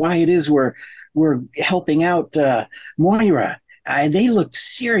down why it is we're helping out Moira. They looked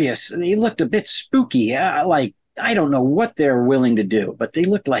serious. They looked a bit spooky. Like I don't know what they're willing to do, but they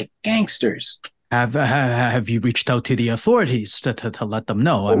looked like gangsters. Have you reached out to the authorities to let them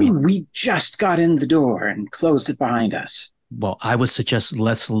know? I mean, we just got in the door and closed it behind us. Well, I would suggest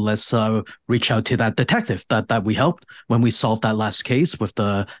let's reach out to that detective that we helped when we solved that last case with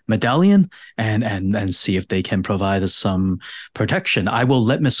the medallion, and see if they can provide us some protection. I will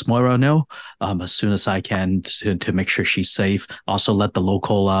let Miss Moira know as soon as I can to make sure she's safe. Also, let the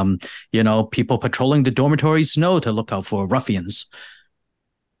local people patrolling the dormitories know to look out for ruffians.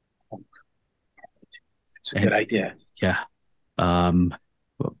 It's a good idea. Yeah.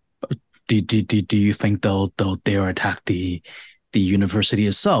 Do you think they'll dare attack the university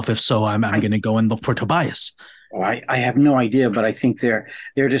itself? If so, I'm going to go and look for Tobias. Oh, I have no idea, but I think they're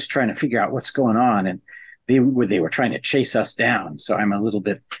just trying to figure out what's going on, and they were trying to chase us down. So I'm a little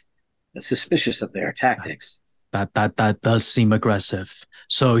bit suspicious of their tactics. That does seem aggressive.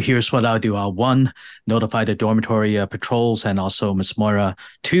 So here's what I'll do. I'll 1, notify the dormitory patrols and also Miss Moira.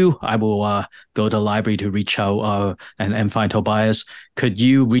 2, I will go to the library to reach out and find Tobias. Could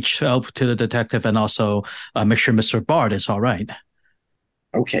you reach out to the detective and also make sure Mr. Bard is all right?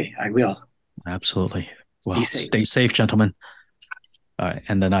 Okay, I will. Absolutely. Well, stay safe, gentlemen. All right,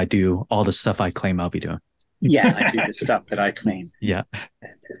 and then I do all the stuff I claim I'll be doing. Yeah, I do the stuff that I claim. Yeah.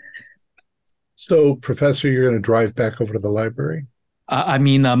 So, Professor, you're going to drive back over to the library?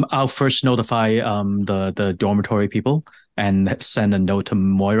 I'll first notify the dormitory people and send a note to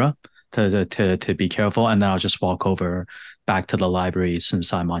Moira to be careful, and then I'll just walk over back to the library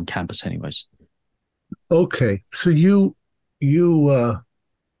since I'm on campus anyways. Okay, so you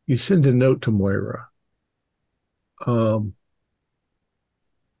send a note to Moira. You'll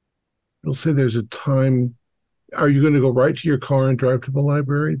say there's a time. Are you going to go right to your car and drive to the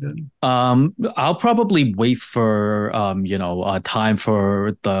library then? I'll probably wait for time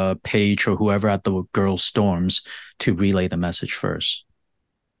for the page or whoever at the girls' dorms to relay the message first.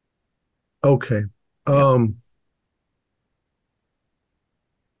 Okay.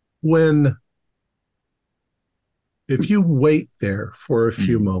 If you wait there for a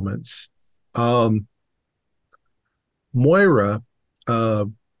few moments, Moira,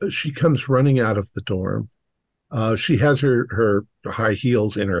 she comes running out of the dorm. She has her high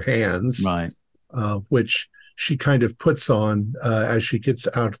heels in her hands, right? Which she kind of puts on as she gets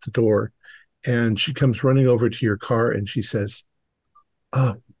out of the door, and she comes running over to your car and she says,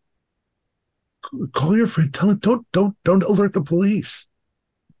 "Call your friend. Tell him don't alert the police."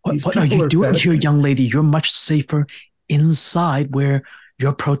 What are you doing here, young lady? You're much safer inside where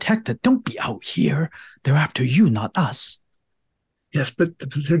you're protected. Don't be out here. They're after you, not us. Yes, but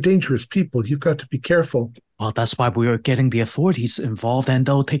they're dangerous people. You've got to be careful. Well, that's why we're getting the authorities involved, and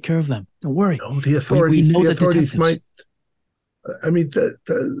they'll take care of them. Don't worry. No, the authorities. We know the authorities might. I mean,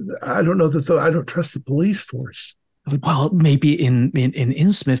 I don't know that. I don't trust the police force. Well, maybe in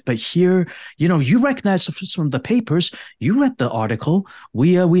Innsmouth, but here, you recognize us from the papers. You read the article.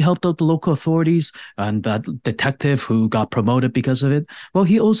 We helped out the local authorities, and that detective who got promoted because of it. Well,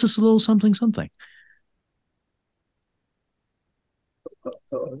 he owes us a little something.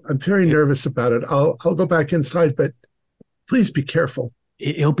 I'm very nervous about it. I'll go back inside, but please be careful.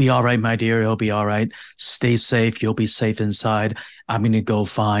 It'll be all right, my dear. It'll be all right. Stay safe. You'll be safe inside. I'm going to go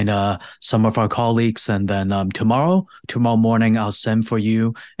find some of our colleagues, and then tomorrow morning, I'll send for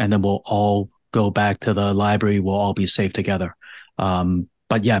you, and then we'll all go back to the library. We'll all be safe together.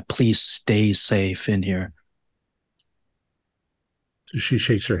 But yeah, please stay safe in here. So she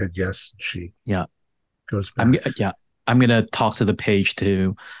shakes her head yes. She goes back. I'm going to talk to the page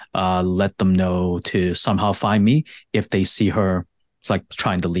to let them know to somehow find me if they see her like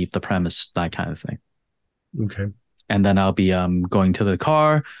trying to leave the premise, that kind of thing. Okay. And then I'll be going to the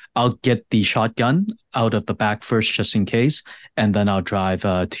car. I'll get the shotgun out of the back first, just in case. And then I'll drive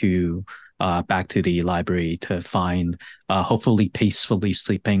back to the library to find hopefully peacefully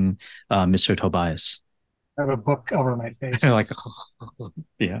sleeping Mr. Tobias. I have a book over my face.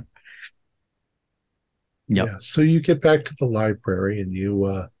 Yeah. Yep. Yeah. So you get back to the library and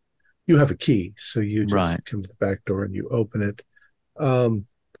you have a key. So you just come to the back door and you open it.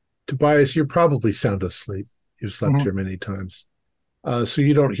 Tobias, you're probably sound asleep. You've slept here many times. So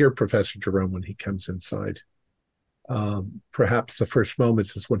you don't hear Professor Jerome when he comes inside. Perhaps the first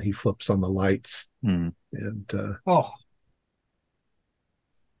moment is when he flips on the lights. And I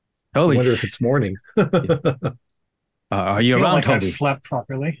wonder if it's morning. Are you around, like Toby? I've slept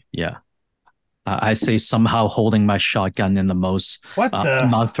properly. Yeah. I say somehow holding my shotgun in the most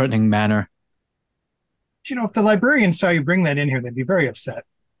non-threatening manner. If the librarians saw you bring that in here, they'd be very upset.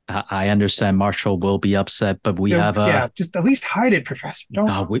 I understand Marshall will be upset, but we have a... Yeah, just at least hide it, Professor.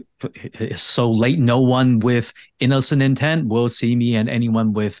 Don't... it's so late. No one with innocent intent will see me, and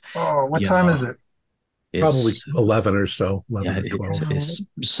anyone with... Oh, what time is it? Probably 11 or so, 11 or 12. It's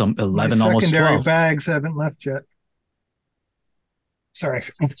some 11, my almost 12. Secondary bags haven't left yet. Sorry.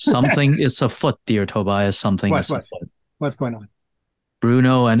 Something is afoot, dear Tobias. Something is afoot. What's going on?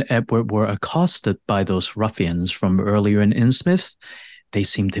 Bruno and Edward were accosted by those ruffians from earlier in Innsmouth. They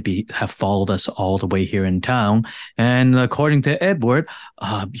seem to have followed us all the way here in town. And according to Edward,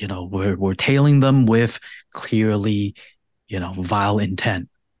 we're tailing them with clearly, vile intent.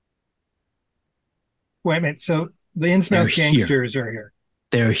 Wait a minute. So the Innsmouth gangsters are here.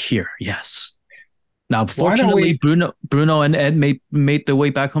 They're here, yes. Now, fortunately, Bruno and Ed made their way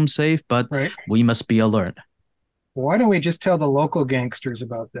back home safe, but we must be alert. Why don't we just tell the local gangsters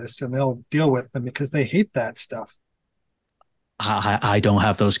about this and they'll deal with them because they hate that stuff? I don't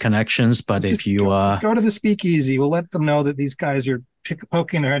have those connections, but just if you go to the speakeasy, we'll let them know that these guys are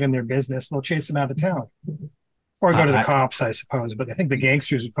poking their head in their business. They'll chase them out of town, or go to the cops, I suppose. But I think the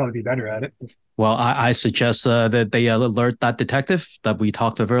gangsters would probably be better at it. Well, I suggest that they alert that detective that we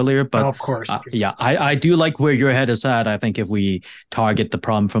talked of earlier. But of course, I do like where your head is at. I think if we target the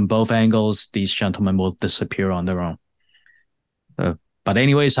problem from both angles, these gentlemen will disappear on their own. But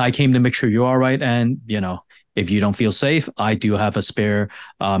anyways, I came to make sure you're all right, and if you don't feel safe, I do have a spare,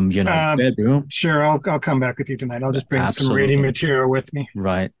 bedroom. Sure, I'll come back with you tonight. I'll just bring some reading material with me.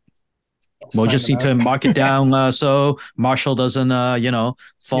 Right. We'll just need to mark it down so Marshall doesn't,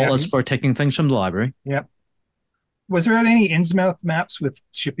 fault us for taking things from the library. Yep. Was there any Innsmouth maps with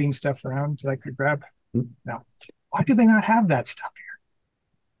shipping stuff around that I could grab? No. Why do they not have that stuff here?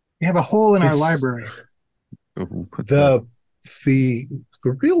 We have a hole in our library. The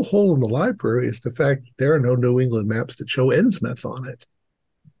real hole in the library is the fact there are no New England maps that show Innsmouth on it.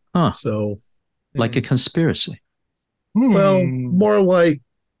 Huh. So, like a conspiracy. Well, more like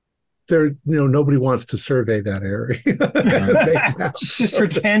nobody wants to survey that area. Just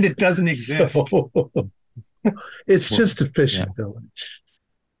pretend it doesn't exist. So, it's just a fishing village.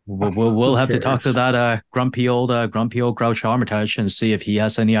 We'll have to talk to that grumpy old Grouch Armitage and see if he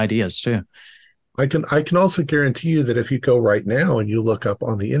has any ideas too. I can also guarantee you that if you go right now and you look up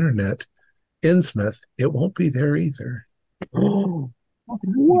on the internet, Innsmouth, it won't be there either. Oh,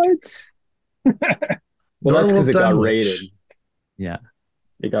 what? Well, that's because it got raided. Yeah,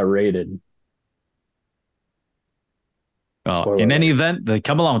 it got raided. Well, in any event,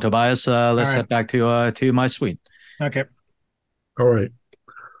 come along, Tobias. Let's head back to my suite. Okay. All right.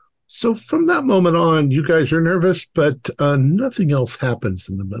 So from that moment on, you guys are nervous, but nothing else happens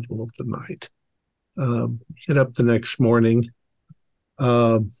in the middle of the night. Get up the next morning.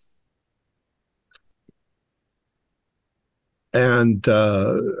 And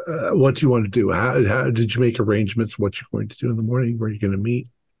what do you want to do? How did you make arrangements? What you're going to do in the morning? Where are you going to meet?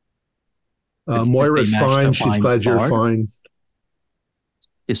 Moira's fine. She's glad you're fine.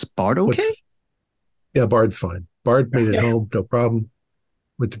 Is Bard okay? Yeah, Bard's fine. Bard made it home, no problem.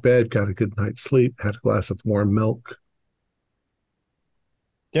 Went to bed, got a good night's sleep, had a glass of warm milk.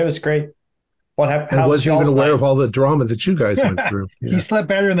 It was great. What happened? I wasn't even aware of all the drama that you guys went through. Yeah. He slept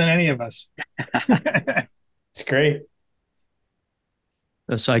better than any of us. It's great.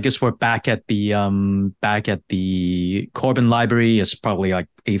 So I guess we're back at the Corbin Library. It's probably like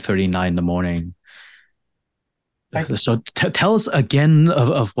 8:39 in the morning. So tell us again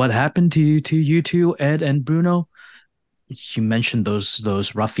of what happened to you two, Ed and Bruno. You mentioned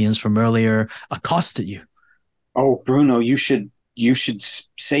those ruffians from earlier accosted you. Oh, Bruno, you should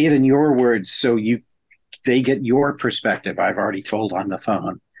say it in your words so they get your perspective. I've already told on the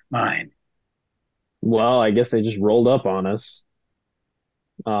phone mine. Well, I guess they just rolled up on us.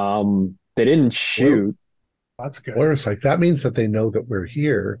 They didn't shoot. Well, that's good. Laura's like, that means that they know that we're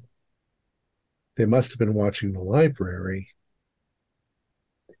here. They must have been watching the library.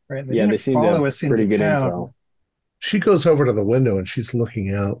 Right. They seem to follow us pretty good intel. She goes over to the window and she's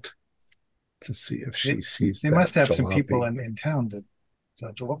looking out to see if she sees. They must have some people in town to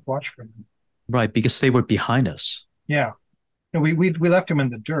watch for them. Right, because they were behind us. Yeah. No, we left them in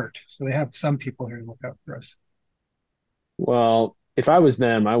the dirt, so they have some people here to look out for us. Well, if I was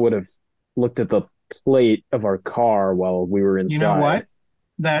them, I would have looked at the plate of our car while we were inside. You know what?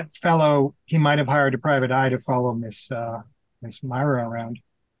 That fellow, he might have hired a private eye to follow Miss Myra around.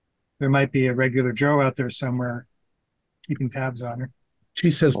 There might be a regular Joe out there somewhere keeping tabs on her.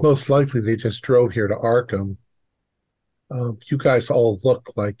 She says most likely they just drove here to Arkham. You guys all look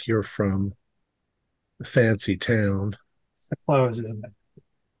like you're from a fancy town. It's the clothes, isn't it?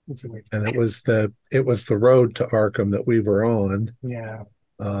 And it was the road to Arkham that we were on. Yeah.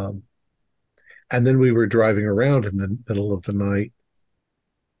 And then we were driving around in the middle of the night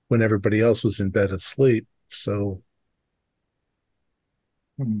when everybody else was in bed asleep. So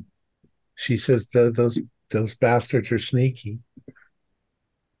she says those bastards are sneaky.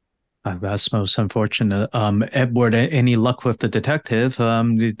 That's most unfortunate. Edward, any luck with the detective?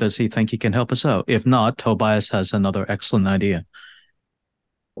 Does he think he can help us out? If not, Tobias has another excellent idea.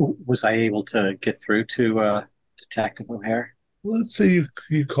 Was I able to get through to Detective O'Hare? Let's say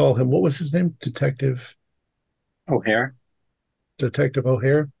you call him. What was his name? Detective O'Hare. Detective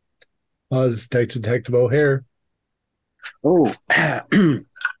O'Hare. This is Detective O'Hare. Oh.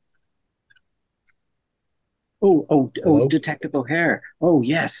 Oh, Hello? Detective O'Hare. Oh,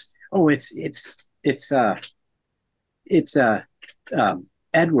 yes. Oh, it's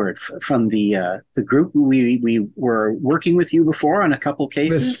Edward from the group we were working with you before on a couple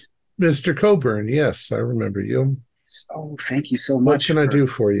cases. Mr. Coburn, yes, I remember you. Oh, thank you so much. What can I do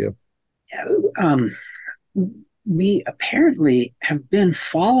for you? Yeah, we apparently have been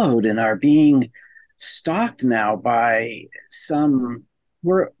followed and are being stalked now by some.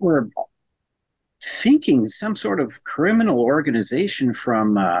 We're thinking some sort of criminal organization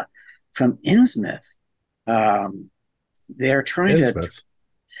from Innsmouth. They're trying Innsmouth. to.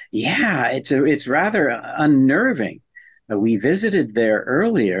 Yeah, it's rather unnerving. We visited there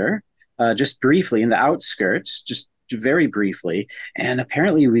earlier, just briefly in the outskirts, just very briefly, and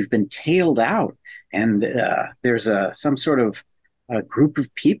apparently we've been tailed out. And there's some sort of a group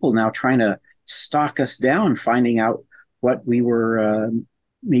of people now trying to stalk us down, finding out what we were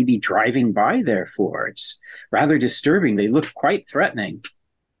maybe driving by there for. It's rather disturbing. They look quite threatening.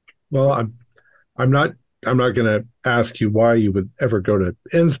 Well, I'm not going to ask you why you would ever go to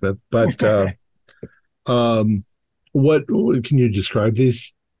Innsmouth, but what can you describe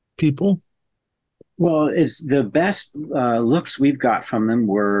these people? Well, it's the best looks we've got from them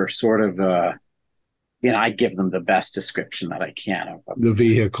were sort of, I give them the best description that I can of the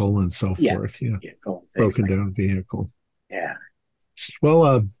vehicle and so forth. Yeah, broken down vehicle. Yeah.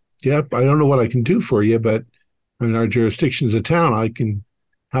 Well, yeah, I don't know what I can do for you, but I mean, our jurisdiction's a town. I can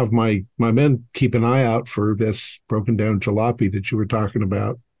have my men keep an eye out for this broken down jalopy that you were talking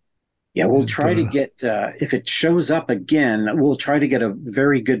about. Yeah, we'll try to get, if it shows up again, we'll try to get a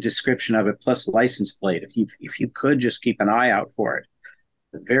very good description of it, plus license plate. If you could just keep an eye out for it.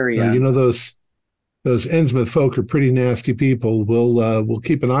 Those Innsmouth folk are pretty nasty people. We'll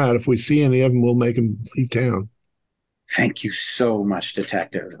keep an eye out. If we see any of them, we'll make them leave town. Thank you so much,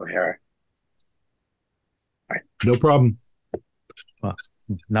 Detective O'Hara. Right. No problem. Well,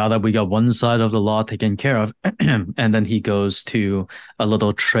 now that we got one side of the law taken care of, and then he goes to a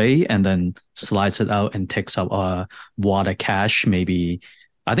little tray and then slides it out and takes up a wad of cash. Maybe,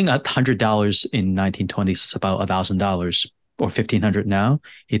 I think $100 in 1920s is about $1,000 or $1,500 now.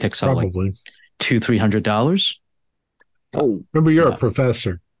 He takes out like $200-$300. Oh, remember, you're a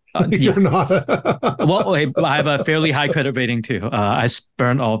professor. You're not. Well, I have a fairly high credit rating too. I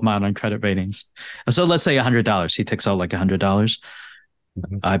spent all of mine on credit ratings. So let's say $100. He takes out like $100.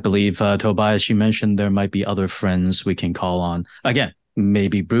 Mm-hmm. I believe, Tobias, you mentioned there might be other friends we can call on. Again,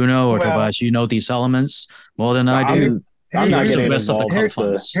 maybe Bruno or Tobias, you know these elements more than I do. I'm not getting involved.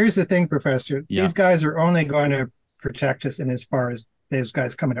 Here's the thing, Professor. Yeah. These guys are only going to protect us in as far as those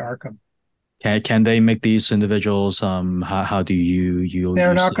guys coming to Arkham. Can they make these individuals? How do you?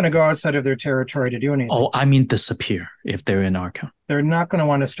 They're not going to go outside of their territory to do anything. Oh, I mean disappear if they're in Arkham. They're not going to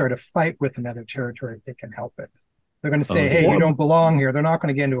want to start a fight with another territory if they can help it. They're going to say, "Hey, you don't belong here." They're not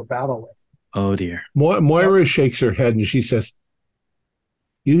going to get into a battle with. Oh dear. Moira shakes her head and she says,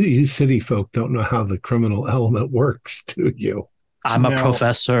 "You city folk don't know how the criminal element works, do you?" I'm a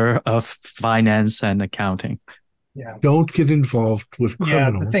professor of finance and accounting. Yeah. Don't get involved with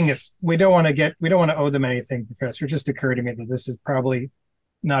criminals. Yeah, the thing is, we don't want to owe them anything, Professor. It just occurred to me that this is probably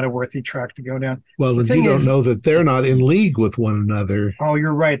not a worthy track to go down. Well, if you don't know that they're not in league with one another. Oh,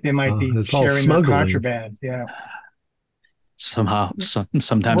 you're right. They might be sharing their contraband. Yeah. Sometimes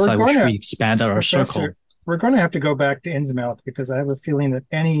I wish we expanded our circle. We're going to have to go back to Innsmouth because I have a feeling that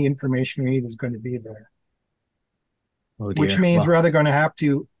any information we need is going to be there. Oh dear. Which means we're either going to have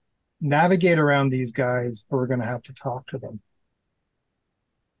to navigate around these guys or we're going to have to talk to them.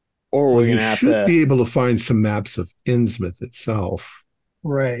 Or you should be able to find some maps of Innsmouth itself.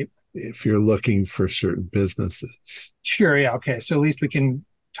 Right. If you're looking for certain businesses. Sure, yeah, okay. So at least we can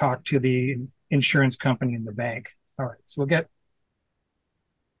talk to the insurance company and the bank. All right. So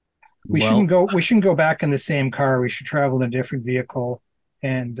we shouldn't go back in the same car. We should travel in a different vehicle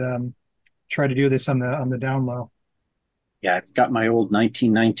and try to do this on the down low. Yeah, I've got my old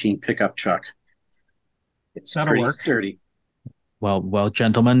 1919 pickup truck. It's pretty sturdy. Well,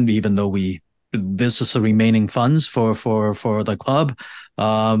 gentlemen, even though this is the remaining funds for the club,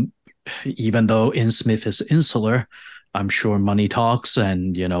 even though Innsmouth is insular, I'm sure money talks,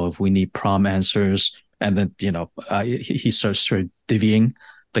 and if we need prompt answers, and then he starts sort of divvying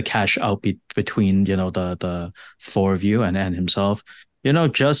the cash out between the four of you and himself,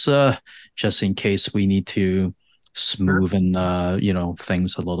 just in case we need to smoothen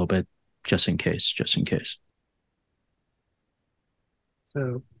things a little bit, just in case.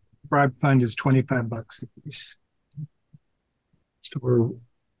 So bribe fund is $25 a piece. So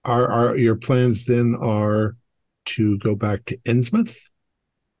our your plans then are to go back to Innsmouth?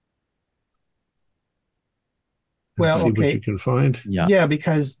 Well, see what you can find. Yeah,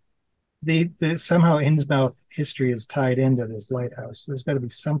 because the somehow Innsmouth history is tied into this lighthouse. There's got to be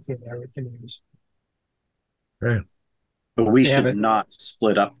something there we can use. Right. But we should not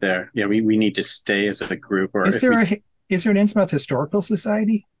split up there. Yeah, we need to stay as a group. Or is there an Innsmouth Historical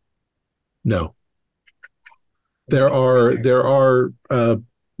Society? No. There are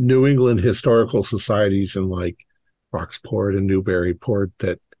New England historical societies in like Roxport and Newburyport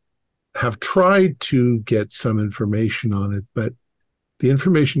that have tried to get some information on it, but the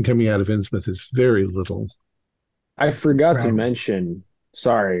information coming out of Innsmouth is very little. I forgot to mention,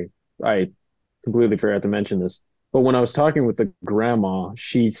 sorry, I completely forgot to mention this, but when I was talking with the grandma,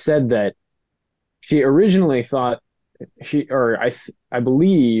 she said that she originally thought I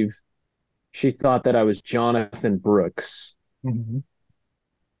believe she thought that I was Jonathan Brooks. Mm-hmm.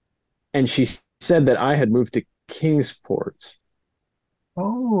 And she said that I had moved to Kingsport.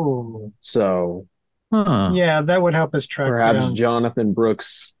 Oh. So yeah, that would help us track perhaps down. Jonathan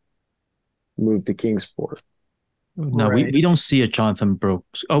Brooks moved to Kingsport. No, we don't see a Jonathan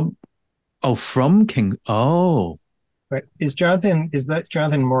Brooks. Oh, from King. Oh. But is that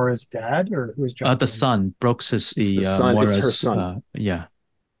Jonathan Mora's dad, or who is Jonathan? The son. Brooks is the son. Mora's, it's her son. Yeah.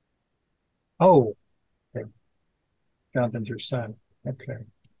 Oh. Okay. Jonathan's her son. Okay.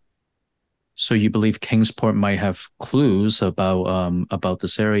 So you believe Kingsport might have clues about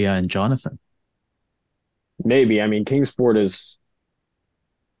this area and Jonathan? Maybe. I mean, Kingsport is,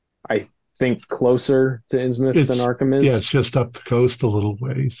 I think, closer to Innsmouth than Arkham is. Yeah, it's just up the coast a little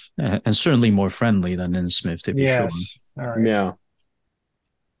ways. And certainly more friendly than Innsmouth, to be sure. All right. Yeah.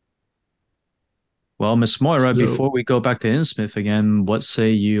 Well, Miss Moira, before we go back to Innsmouth again, what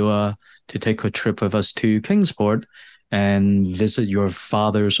say you to take a trip with us to Kingsport and visit your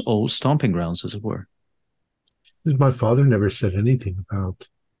father's old stomping grounds, as it were? My father never said anything about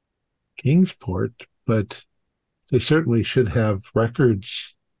Kingsport, but they certainly should have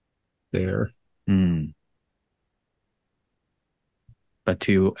records there. But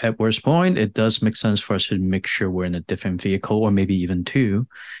to Edward's point, it does make sense for us to make sure we're in a different vehicle, or maybe even two,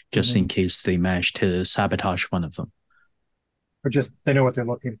 just in case they manage to sabotage one of them. Or just they know what they're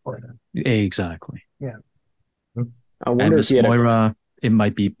looking for now. Exactly. Yeah. I wonder and Miss Moira, it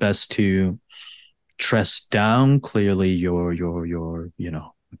might be best to dress down clearly your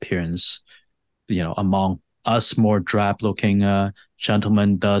appearance, among us more drab looking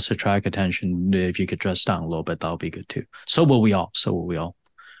gentlemen does attract attention. If you could dress down a little bit, that'll be good too. So will we all. We'll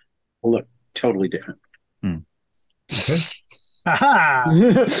look totally different. Okay. Aha!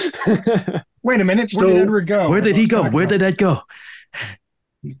 Wait a minute. Where did Edward go? Where did he go? Where did Ed go?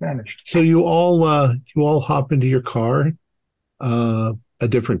 He's vanished. So you all hop into your car, a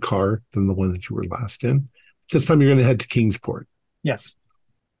different car than the one that you were last in. This time you're going to head to Kingsport. Yes.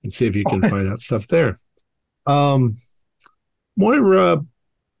 And see if you can find out stuff there. Moira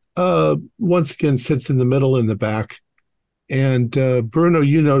once again sits in the middle in the back, and Bruno,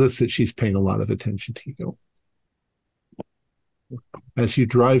 you notice that she's paying a lot of attention to you as you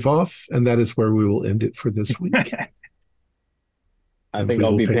drive off, and that is where we will end it for this week. I think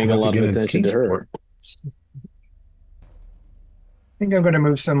I'll be paying a lot of attention to her. I think I'm going to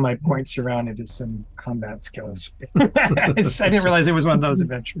move some of my points around into some combat skills. I didn't realize it was one of those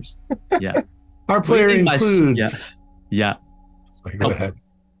adventures. Yeah. Our player includes... Yeah. Sorry, go ahead.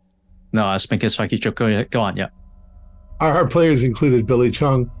 No, I was making a psychic joke. Go on, yeah. Our players included Billy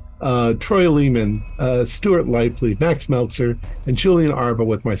Chung, Troy Lehman, Stuart Lively, Max Meltzer, and Julian Arba,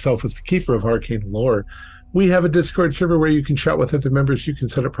 with myself as the keeper of arcane lore. We have a Discord server where you can chat with other members. You can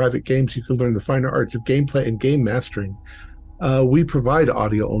set up private games. You can learn the finer arts of gameplay and game mastering. We provide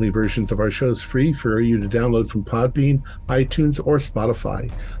audio-only versions of our shows free for you to download from Podbean, iTunes, or Spotify.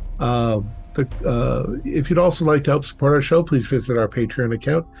 If you'd also like to help support our show, please visit our Patreon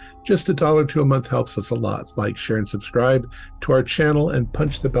account. Just $1 a month helps us a lot. Like, share, and subscribe to our channel, and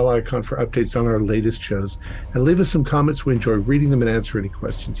punch the bell icon for updates on our latest shows. And leave us some comments. We enjoy reading them and answer any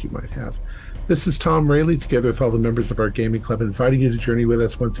questions you might have. This is Tom Rayleigh, together with all the members of our gaming club, inviting you to journey with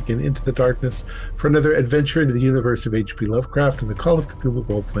us once again into the darkness for another adventure into the universe of H.P. Lovecraft and the Call of Cthulhu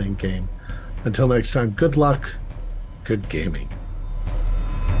role-playing game. Until next time, good luck, good gaming.